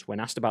response when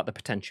asked about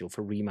the potential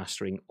for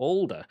remastering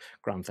older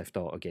Grand Theft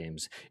Auto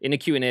games. In a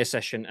Q&A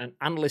session, an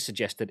analyst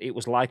suggested it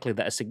was likely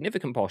that a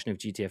significant portion of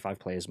GTA 5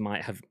 players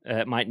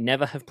might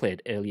never have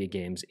played earlier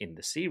games in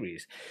the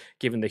series.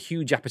 Given the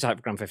huge appetite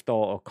for Grand Theft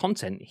Auto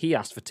content, he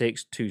asked for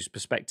Take-Two's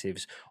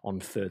perspectives on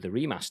further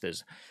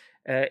remasters.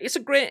 It's a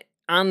great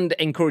and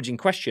encouraging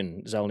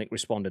question, Zelnick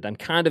responded. I'm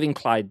kind of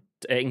inclined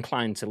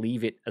to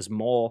leave it as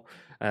more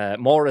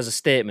as a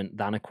statement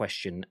than a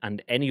question,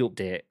 and any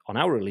update on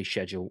our release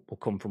schedule will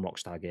come from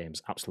Rockstar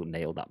Games. Absolutely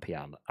nailed that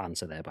PR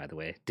answer there, by the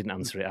way. Didn't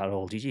answer it at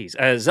all, GG's.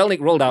 Zelnick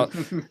rolled out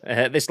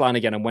this line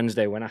again on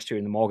Wednesday when asked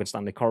during the Morgan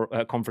Stanley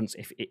conference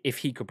if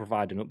he could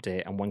provide an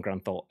update on when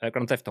Grand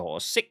Theft Auto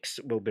 6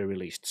 will be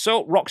released.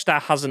 So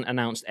Rockstar hasn't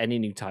announced any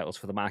new titles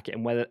for the market,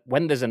 and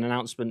when there's an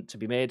announcement to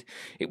be made,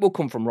 it will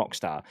come from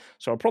Rockstar.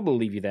 So I'll probably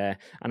leave you there,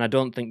 and I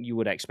don't think you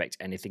would expect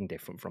anything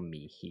different from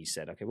me, he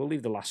said. Okay, we'll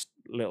leave the last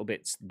little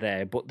bits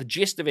there, but the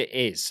gist of it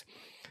is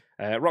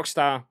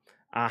Rockstar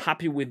are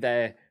happy with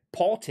their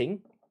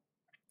porting,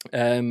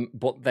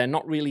 but they're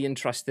not really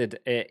interested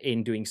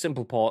in doing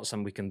simple ports,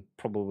 and we can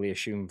probably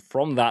assume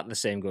from that the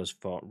same goes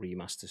for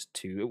remasters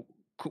too.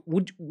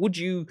 Would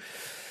you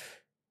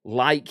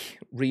like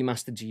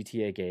remastered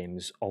GTA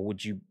games, or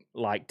would you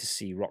like to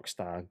see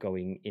Rockstar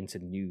going into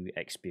new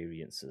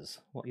experiences?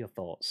 What are your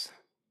thoughts?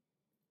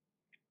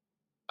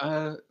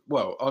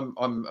 Well,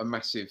 I'm a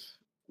massive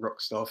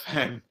Rockstar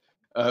fan,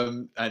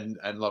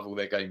 and love all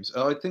their games.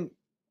 I think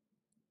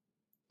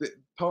that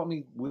part of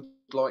me would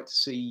like to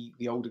see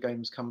the older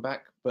games come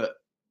back,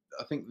 but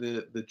I think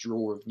the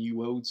draw of new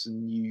worlds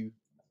and new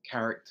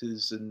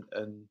characters and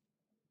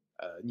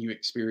new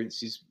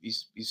experiences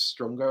is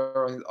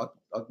stronger.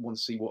 I'd want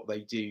to see what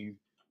they do,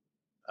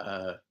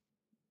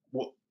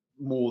 what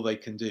more they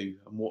can do,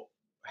 and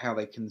how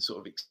they can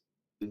sort of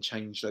and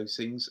change those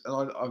things.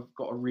 And I've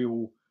got a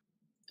real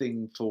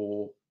thing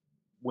for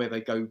where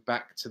they go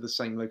back to the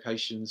same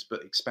locations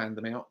but expand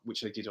them out,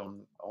 which they did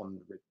on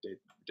Red Dead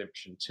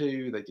Redemption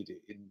 2. They did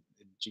it in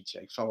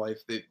GTA 5.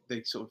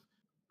 They sort of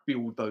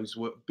build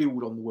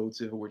on the worlds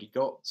they've already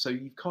got. So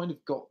you've kind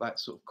of got that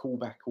sort of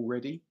callback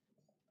already.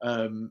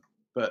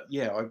 But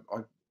yeah, I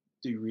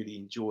do really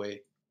enjoy.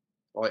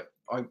 Like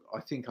I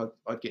think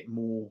I'd get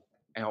more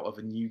out of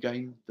a new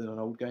game than an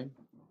old game.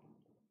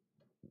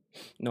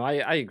 No, I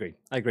agree.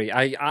 I agree.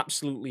 I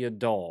absolutely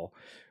adore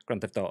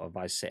Grand Theft Auto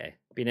Vice City.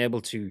 Being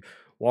able to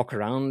walk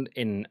around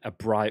in a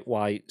bright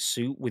white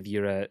suit with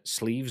your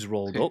sleeves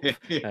rolled up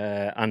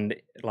and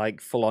like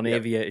full on Yep.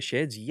 aviator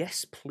shades,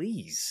 yes,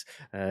 please.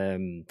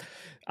 And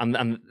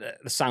the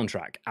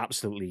soundtrack,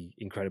 absolutely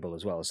incredible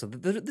as well. So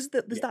there's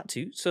that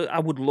too. So I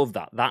would love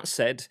that. That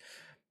said,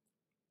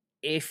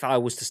 if I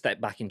was to step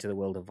back into the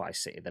world of Vice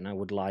City, then I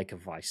would like a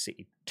Vice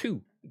City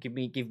 2. Give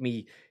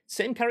me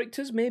same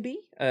characters, maybe,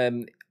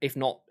 if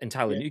not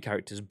entirely new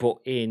characters, but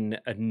in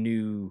a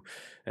new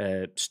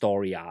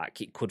story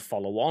arc. It could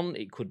follow on.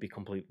 It could be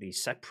completely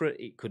separate.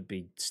 It could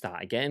be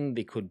start again.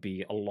 They could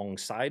be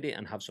alongside it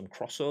and have some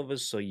crossovers.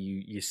 So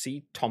you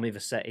see Tommy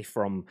Vercetti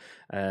from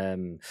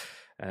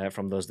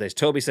those days.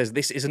 Toby says,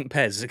 this isn't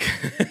Pez.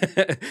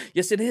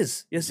 Yes, it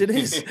is. Yes, it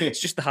is. It's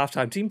just the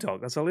halftime team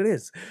talk. That's all it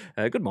is.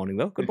 Good morning,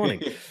 though. Good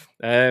morning.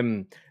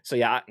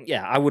 So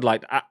I would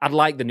like. I'd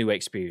like the new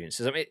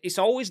experiences. I mean, it's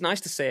always nice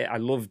to say I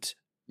loved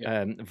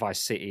Vice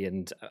City,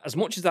 and as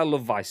much as I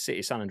love Vice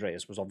City, San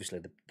Andreas was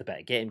obviously the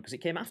better game because it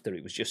came after.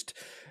 It was just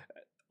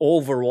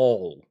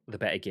overall the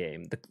better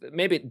game.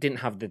 Maybe it didn't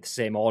have the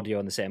same audio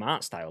and the same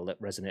art style that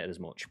resonated as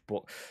much,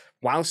 but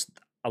whilst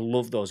I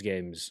love those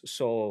games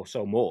so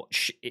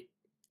much,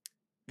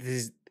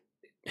 there's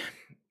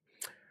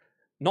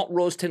not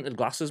rose-tinted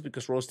glasses,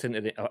 because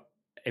rose-tinted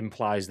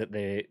implies that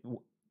they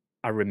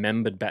are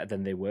remembered better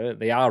than they were.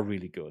 They are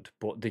really good,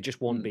 but they just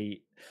won't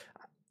be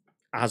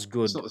as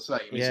good. It's not the same,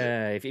 is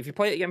it? If you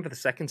play it again for the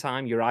second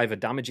time, you're either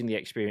damaging the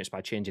experience by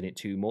changing it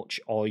too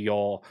much, or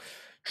you're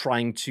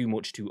trying too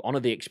much to honor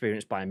the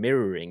experience by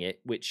mirroring it,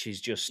 which is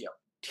just...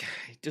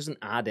 It doesn't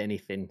add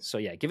anything. So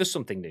yeah, give us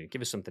something new.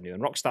 Give us something new.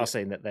 And Rockstar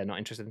saying that they're not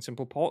interested in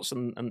simple ports,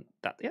 and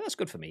that that's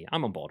good for me.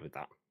 I'm on board with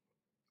that.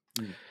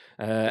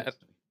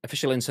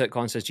 Official insert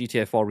coin says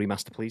GTA 4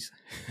 remaster, please.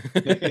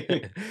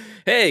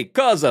 Hey,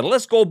 cousin,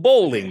 let's go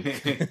bowling.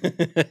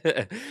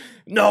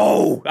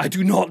 No, I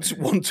do not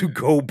want to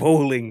go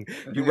bowling.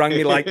 You rang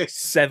me like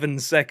 7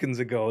 seconds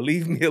ago.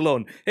 Leave me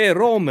alone. Hey,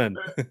 Roman.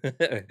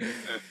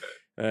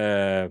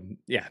 Yeah,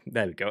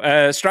 there we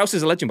go. Strauss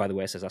is a legend, by the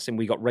way, says Asim.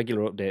 We got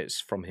regular updates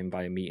from him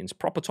via meetings.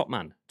 Proper top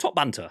man. Top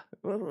banter.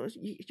 Well,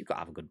 you've got to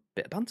have a good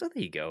bit of banter.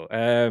 There you go.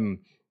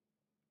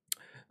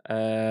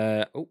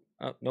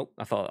 Nope.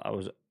 I thought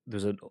there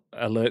was an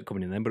alert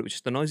coming in then, but it was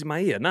just a noise in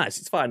my ear. Nice,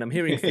 it's fine. I'm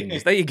hearing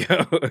things. There you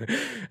go.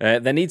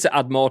 They need to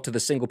add more to the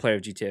single player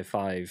of GTA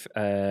 5.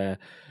 Their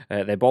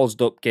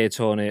ballsed up Gay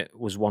Tony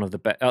was one of the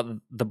best.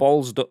 The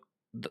ballsed up...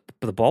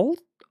 The ball?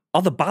 Oh,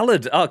 the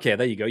ballad. Okay,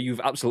 there you go. You've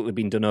absolutely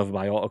been done over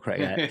by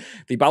autocorrect.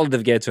 The Ballad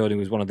of Gay Tony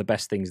was one of the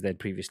best things they'd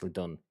previously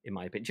done, in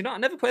my opinion. Do you know, I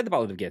never played the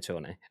Ballad of Gay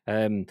Tony.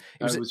 It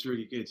was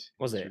really good.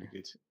 Was it? Really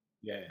good.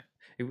 Yeah.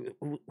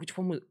 Which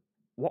one was...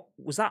 What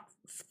was that?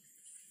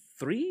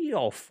 3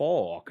 or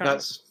 4?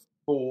 That's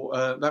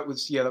 4. That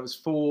was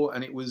 4,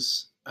 and it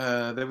was...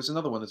 there was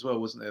another one as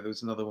well, wasn't there? There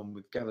was another one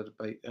with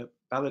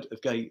Ballad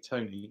of Gay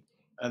Tony,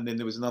 and then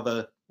there was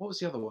another... What was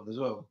the other one as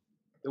well?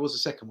 There was a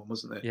second one,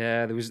 wasn't there?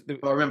 Yeah, there was. But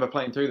I remember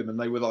playing through them, and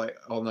they were like,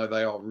 "Oh no,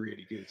 they are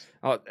really good."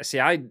 Oh, see,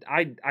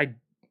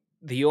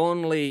 the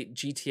only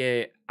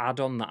GTA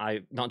add-on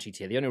that not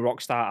GTA, the only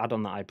Rockstar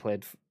add-on that I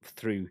played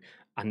through,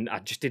 and I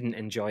just didn't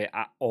enjoy it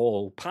at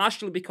all.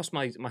 Partially because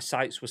my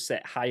sights were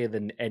set higher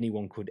than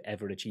anyone could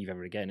ever achieve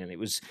ever again, and it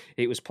was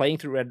playing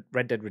through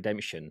Red Dead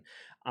Redemption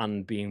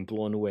and being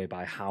blown away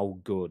by how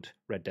good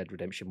Red Dead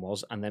Redemption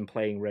was, and then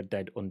playing Red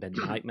Dead Undead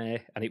Nightmare,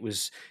 and it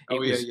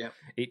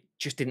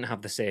just didn't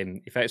have the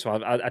same effect.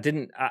 So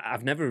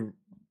I've never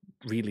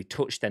really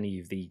touched any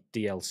of the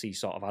DLC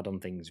sort of add-on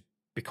things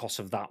because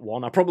of that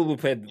one. I probably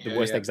played the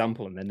worst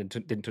example and then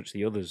didn't touch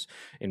the others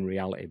in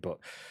reality. But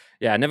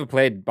yeah, I never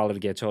played Ballad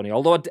of Gay Tony,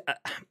 although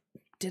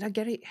did I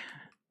get it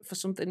for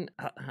something?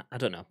 I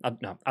don't know.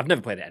 No, I've never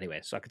played it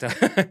anyway, so I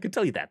could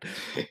tell you that.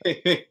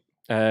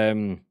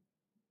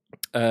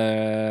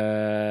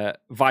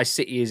 Vice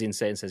City is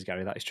insane, says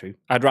Gary. That is true.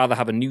 I'd rather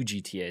have a new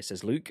GTA,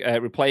 says Luke.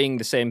 Replaying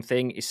the same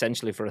thing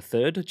essentially for a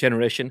third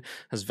generation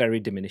has very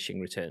diminishing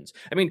returns.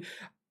 I mean,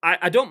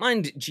 I don't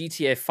mind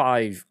GTA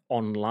 5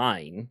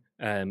 online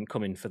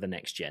coming for the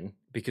next gen,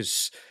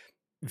 because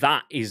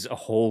that is a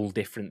whole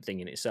different thing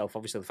in itself.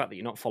 Obviously, the fact that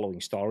you're not following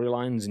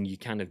storylines and you're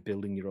kind of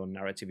building your own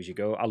narrative as you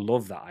go. I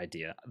love that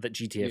idea that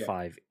GTA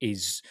 5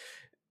 is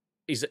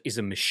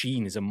a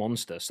machine, is a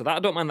monster. So that I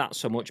don't mind that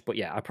so much. But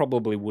yeah, I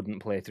probably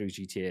wouldn't play through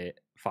GTA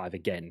 5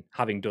 again,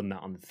 having done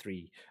that on the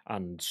 3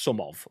 and some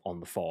on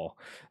the 4.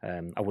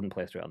 I wouldn't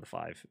play through it on the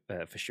 5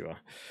 for sure.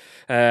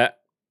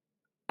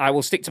 I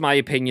will stick to my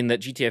opinion that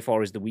GTA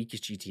 4 is the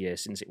weakest GTA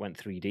since it went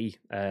 3D,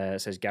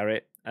 says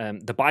Garrett.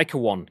 The biker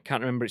one,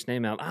 can't remember its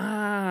name now.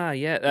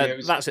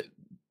 That's it.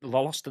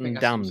 Lost and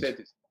Damned. Said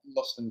it's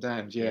Lost and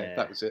Damned, yeah,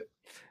 that was it.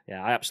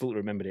 Yeah, I absolutely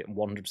remembered it, and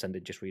 100%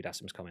 did just read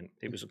Asim's comment.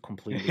 It was a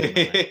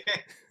completely...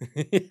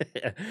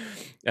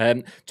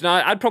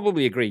 I'd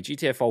probably agree.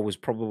 GTA 4 was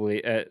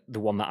probably the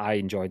one that I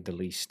enjoyed the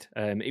least.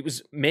 It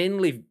was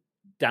mainly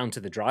down to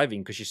the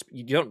driving, because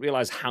you don't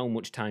realize how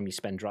much time you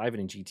spend driving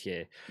in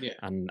GTA. Yeah,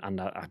 and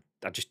I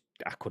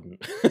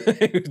couldn't.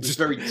 It was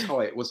very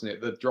tight, wasn't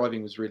it? The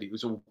driving was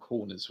all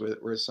corners,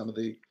 whereas some of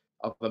the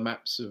other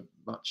maps are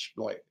much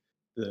like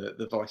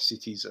the Vice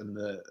Cities and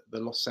the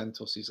Los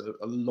Santoses are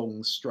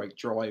long straight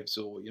drives,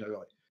 or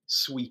like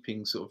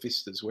sweeping sort of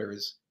vistas,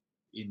 whereas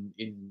in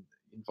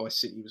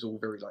Vice City it was all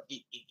very like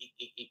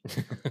kind of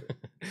thing.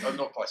 Oh,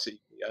 not Vice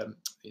City.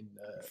 In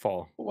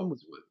 4. what one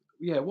was it?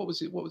 Yeah, what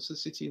was it? What was the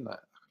city in that?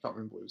 I can't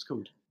remember what it was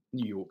called.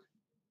 New York.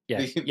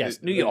 Yes, The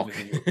New version York. of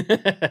New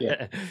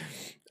York.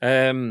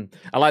 Yeah.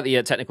 I like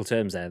the technical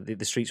terms there.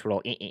 The streets were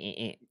all.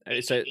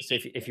 So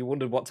if you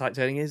wondered what type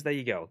turning is, there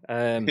you go.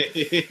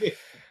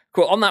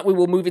 Cool. On that, we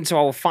will move into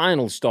our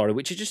final story,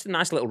 which is just a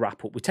nice little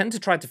wrap up. We tend to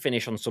try to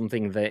finish on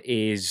something that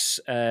is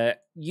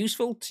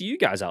useful to you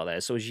guys out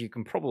there. So as you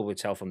can probably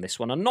tell from this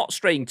one, I'm not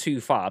straying too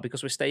far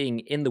because we're staying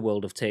in the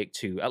world of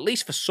Take-Two, at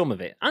least for some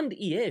of it, and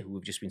EA, who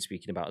we've just been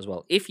speaking about as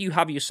well. If you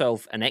have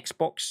yourself an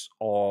Xbox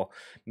or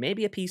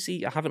maybe a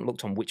PC, I haven't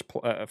looked on which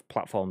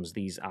platforms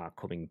these are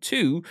coming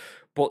to,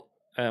 but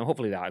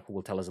hopefully the article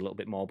will tell us a little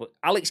bit more. But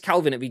Alex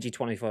Calvin at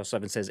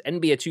VG247 says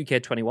NBA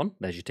 2K21,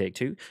 there's your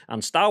Take-Two,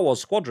 and Star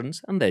Wars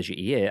Squadrons, and there's your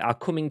EA, are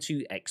coming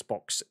to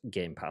Xbox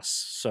Game Pass.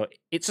 So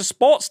it's a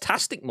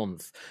sports-tastic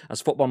month,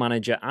 as Football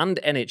Manager and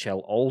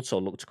NHL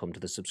also look to come to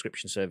the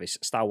subscription service.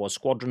 Star Wars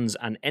Squadrons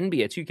and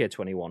NBA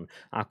 2K21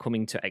 are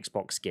coming to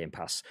Xbox Game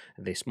Pass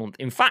this month.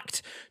 In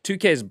fact,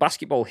 2K's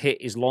basketball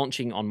hit is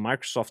launching on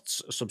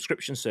Microsoft's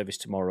subscription service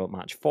tomorrow,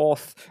 March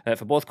 4th,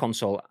 for both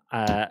console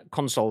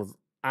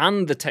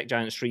and the tech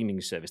giant streaming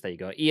service. There you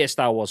go. EA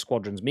Star Wars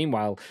Squadrons,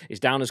 meanwhile, is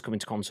down as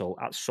coming to console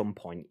at some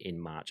point in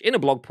March. In a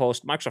blog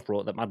post, Microsoft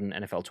wrote that Madden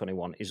NFL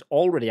 21 is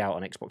already out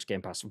on Xbox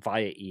Game Pass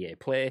via EA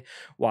Play,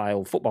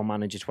 while Football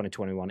Manager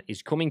 2021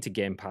 is coming to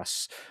Game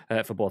Pass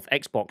for both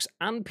Xbox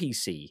and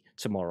PC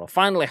tomorrow.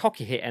 Finally,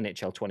 Hockey Hit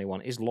NHL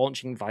 21 is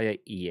launching via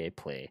EA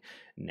Play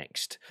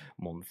next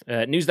month.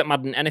 News that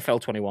Madden NFL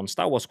 21,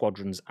 Star Wars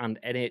Squadrons, and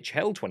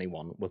NHL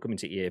 21 were coming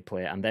to EA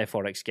Play, and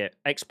therefore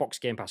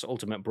Xbox Game Pass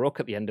Ultimate broke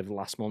at the end of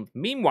last month.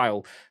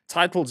 Meanwhile,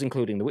 titles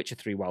including The Witcher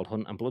 3 Wild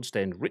Hunt and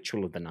Bloodstained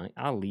Ritual of the Night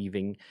are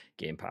leaving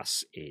Game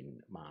Pass in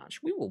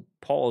March. We will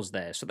pause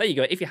there. So there you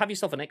go. If you have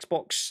yourself an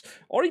Xbox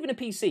or even a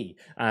PC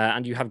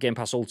and you have Game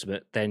Pass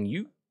Ultimate, then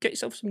you get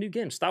yourself some new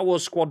games. Star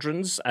Wars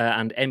Squadrons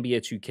and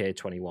NBA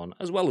 2K21,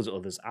 as well as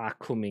others, are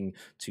coming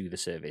to the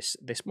service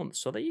this month.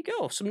 So there you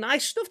go. Some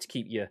nice stuff to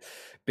keep you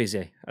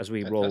busy as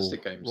we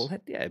Fantastic games. roll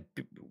ahead. Yeah,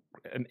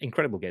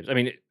 incredible games. I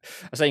mean,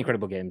 I say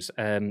incredible games.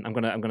 I'm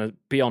gonna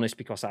be honest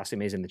because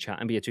Asim is in the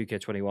chat. NBA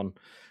 2K21.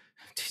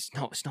 It's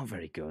not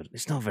very good.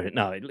 It's not very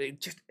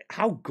just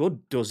how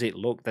good does it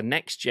look? The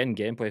next gen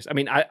gameplay. I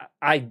mean,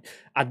 I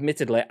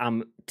admittedly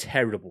am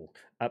terrible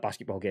at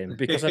basketball games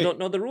because I don't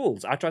know the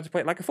rules. I try to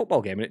play it like a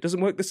football game and it doesn't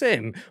work the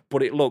same,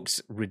 but it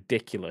looks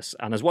ridiculous.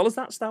 And as well as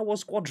that, Star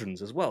Wars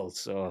Squadrons as well.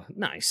 So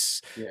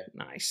nice. Yeah.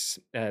 Nice.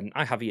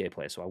 I have EA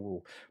Play, so I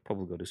will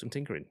probably go do some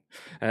tinkering.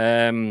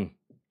 Do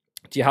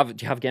you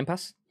have Game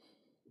Pass?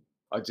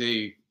 I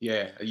do.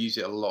 Yeah, I use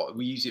it a lot.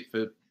 We use it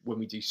for when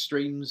we do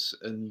streams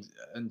and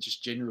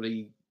just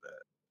generally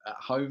at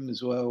home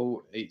as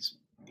well. It's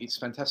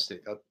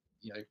fantastic.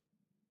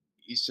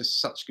 It's just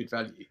such good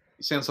value.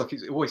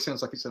 It always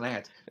sounds like it's an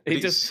ad.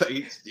 It's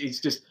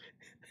just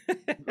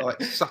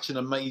like such an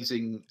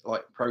amazing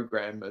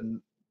program, and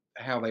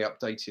how they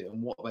update it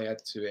and what they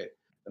add to it,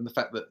 and the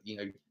fact that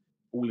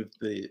all of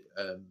the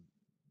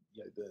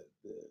the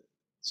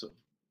sort of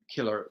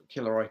killer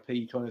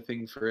IP kind of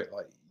thing for it,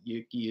 like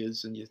your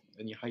Gears and your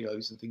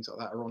Halos and things like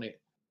that are on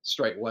it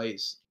straight away.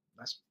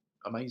 That's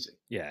amazing.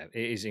 Yeah,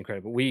 it is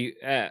incredible. We,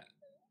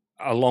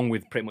 along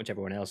with pretty much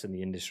everyone else in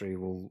the industry,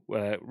 will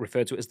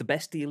refer to it as the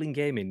best deal in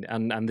gaming.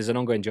 And there's an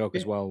ongoing joke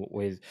as well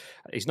with,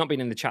 he's not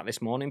been in the chat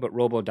this morning, but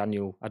Robo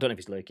Daniel, I don't know if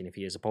he's lurking, if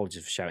he is,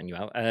 apologies for shouting you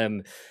out.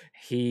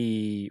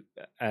 He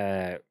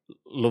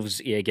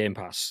loves EA Game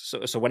Pass.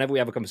 So whenever we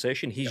have a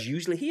conversation, he's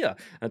usually here,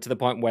 to the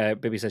point where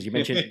Bibby says, you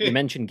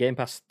mentioned Game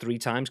Pass 3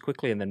 times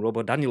quickly, and then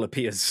Robo Daniel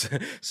appears.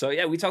 So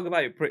yeah, we talk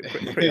about it pretty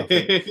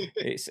often.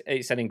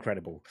 It's an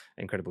incredible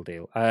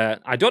deal.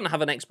 I don't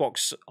have an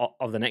Xbox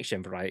of the next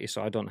gen variety,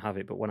 so I don't have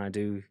it, but when I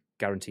do,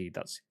 guaranteed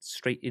that's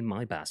straight in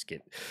my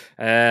basket.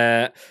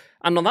 And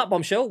on that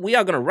bombshell, we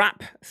are going to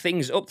wrap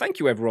things up. Thank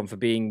you everyone for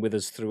being with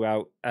us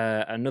throughout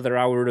another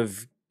hour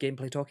of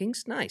gameplay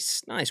talkings.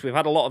 Nice. We've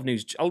had a lot of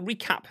news. I'll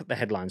recap the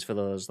headlines for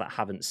those that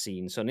haven't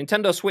seen. So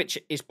Nintendo Switch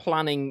is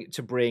planning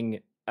to bring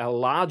a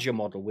larger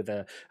model with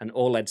an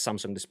OLED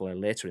Samsung display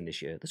later in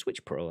this year, the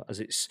Switch Pro, as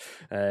it's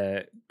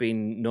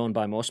been known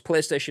by most.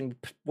 PlayStation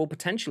will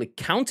potentially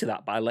counter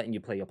that by letting you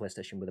play your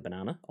PlayStation with a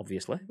banana,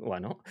 obviously. Why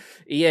not?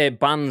 EA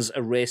bans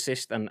a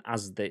racist, and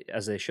as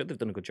they should. They've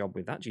done a good job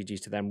with that.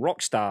 GG's to them.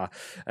 Rockstar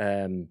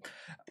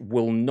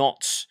will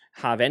not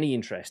have any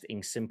interest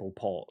in simple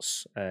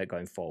ports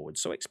going forward.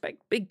 So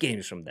expect big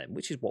games from them,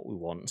 which is what we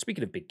want. And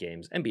speaking of big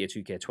games, NBA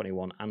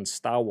 2K21 and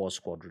Star Wars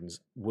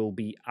Squadrons will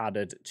be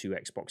added to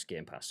Xbox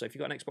Game Pass. So if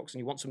you've got an Xbox and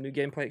you want some new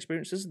gameplay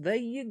experiences, there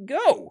you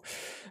go.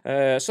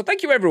 So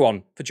thank you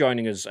everyone for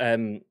joining us. A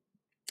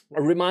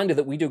reminder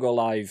that we do go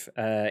live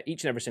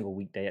each and every single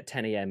weekday at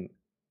 10 a.m.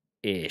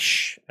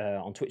 ish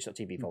on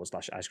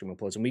twitch.tv/Ice Cream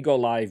Uploads, and we go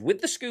live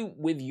with the scoop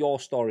with your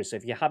stories. So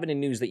if you have any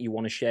news that you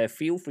want to share,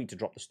 feel free to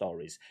drop the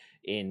stories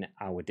in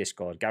our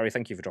Discord. Gary,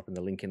 thank you for dropping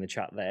the link in the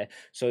chat there.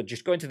 So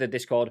just go into the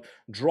Discord,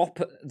 drop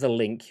the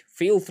link.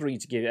 Feel free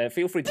to give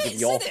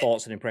your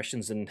thoughts and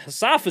impressions. And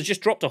Hasaf has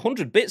just dropped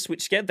 100 bits,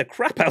 which scared the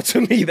crap out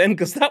of me then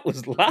because that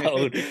was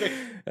loud.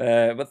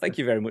 But thank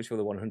you very much for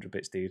the 100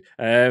 bits, dude.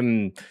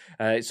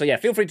 So yeah,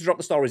 feel free to drop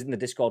the stories in the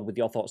Discord with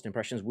your thoughts and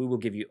impressions. We will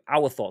give you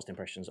our thoughts and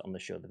impressions on the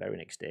show the very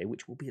next day,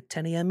 which will be at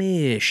 10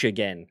 a.m.-ish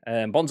again.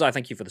 Bonsai,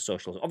 thank you for the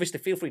socials. Obviously,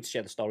 feel free to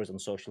share the stories on the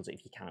socials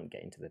if you can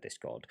get into the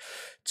Discord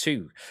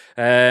too.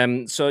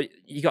 So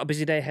you got a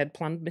busy day ahead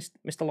planned,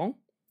 Mr. Long?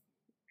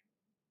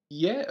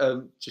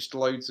 Yeah, just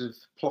loads of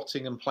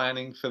plotting and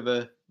planning for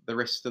the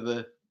rest of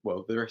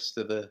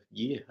the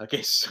year, I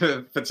guess,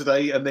 for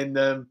today. And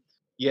then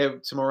yeah,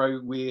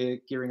 tomorrow we're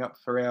gearing up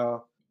for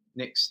our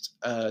next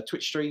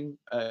Twitch stream,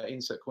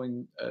 Insert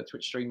Coin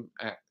Twitch stream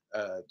at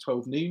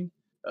 12 noon,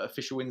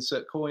 official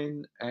Insert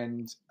Coin,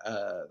 and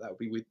that'll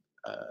be with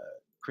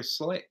Chris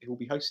Slight, who will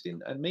be hosting,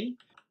 and me.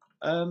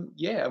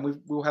 Yeah, and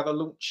we'll have a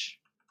launch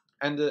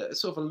and a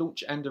sort of a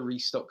launch and a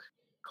restock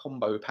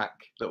combo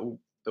pack that will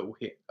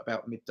hit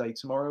about midday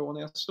tomorrow on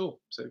our store.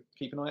 So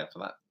keep an eye out for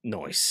that.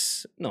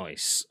 Nice.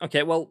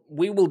 Okay, well,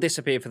 we will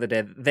disappear for the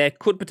day. There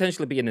could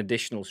potentially be an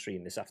additional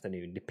stream this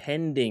afternoon,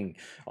 depending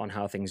on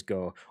how things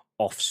go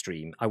off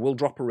stream. I will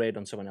drop a raid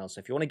on someone else.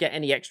 If you want to get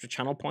any extra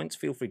channel points,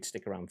 feel free to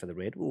stick around for the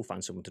raid. We'll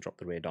find someone to drop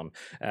the raid on.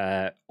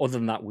 Other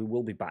than that, we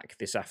will be back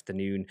this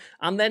afternoon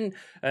and then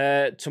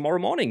tomorrow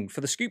morning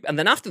for the scoop. And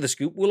then after the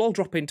scoop, we'll all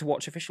drop in to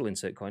watch official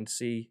Insert Coin to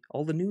see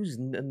all the news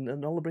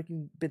and all the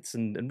breaking bits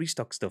and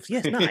restock stuff.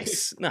 Yes,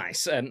 nice,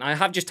 nice. I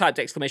have just typed !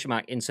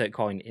 Insert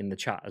Coin in the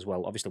chat as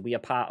well. Obviously, we are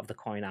part of the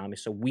Coin Army,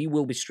 so we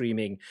will be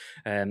streaming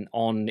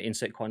on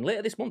Insert Coin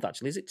later this month,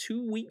 actually. Is it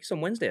 2 weeks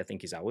on Wednesday, I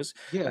think is ours?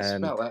 Yeah, it's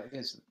about that,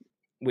 yes.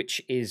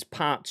 Which is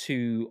part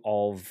 2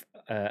 of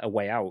A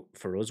Way Out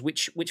for us,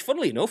 which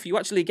funnily enough, you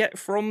actually get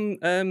from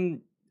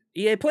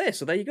EA Play.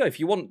 So there you go. If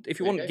you want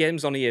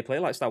games on EA Play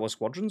like Star Wars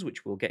Squadrons,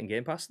 which we'll get in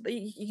Game Pass,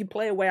 you can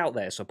play A Way Out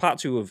there. So part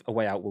 2 of A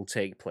Way Out will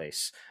take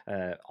place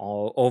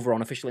over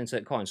on official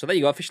Insert Coin. So there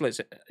you go. Official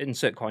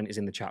Insert Coin is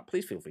in the chat.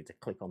 Please feel free to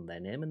click on their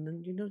name and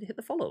then hit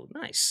the follow.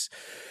 Nice.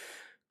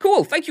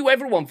 Cool. Thank you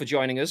everyone for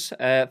joining us.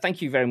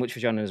 Thank you very much for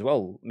joining as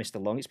well,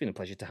 Mr. Long. It's been a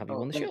pleasure to have you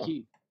on the show.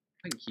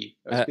 Thank you.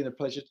 It's been a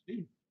pleasure to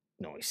be.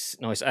 Nice.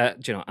 Do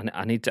you know,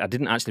 I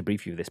didn't actually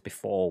brief you this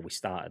before we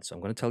started, so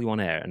I'm going to tell you on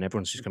air, and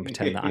everyone's just going to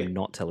pretend that I'm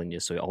not telling you,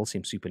 so it all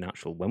seems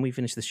supernatural. When we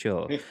finish the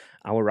show,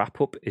 our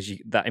wrap up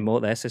is that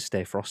emote there says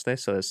 "Stay Frosty,"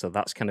 so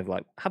that's kind of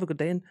like have a good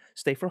day and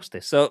stay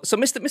frosty. So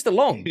Mr.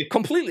 Long,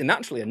 completely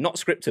naturally and not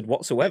scripted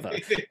whatsoever.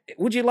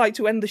 Would you like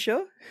to end the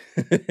show?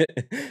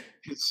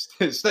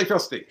 Stay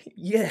frosty.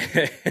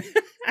 Yeah.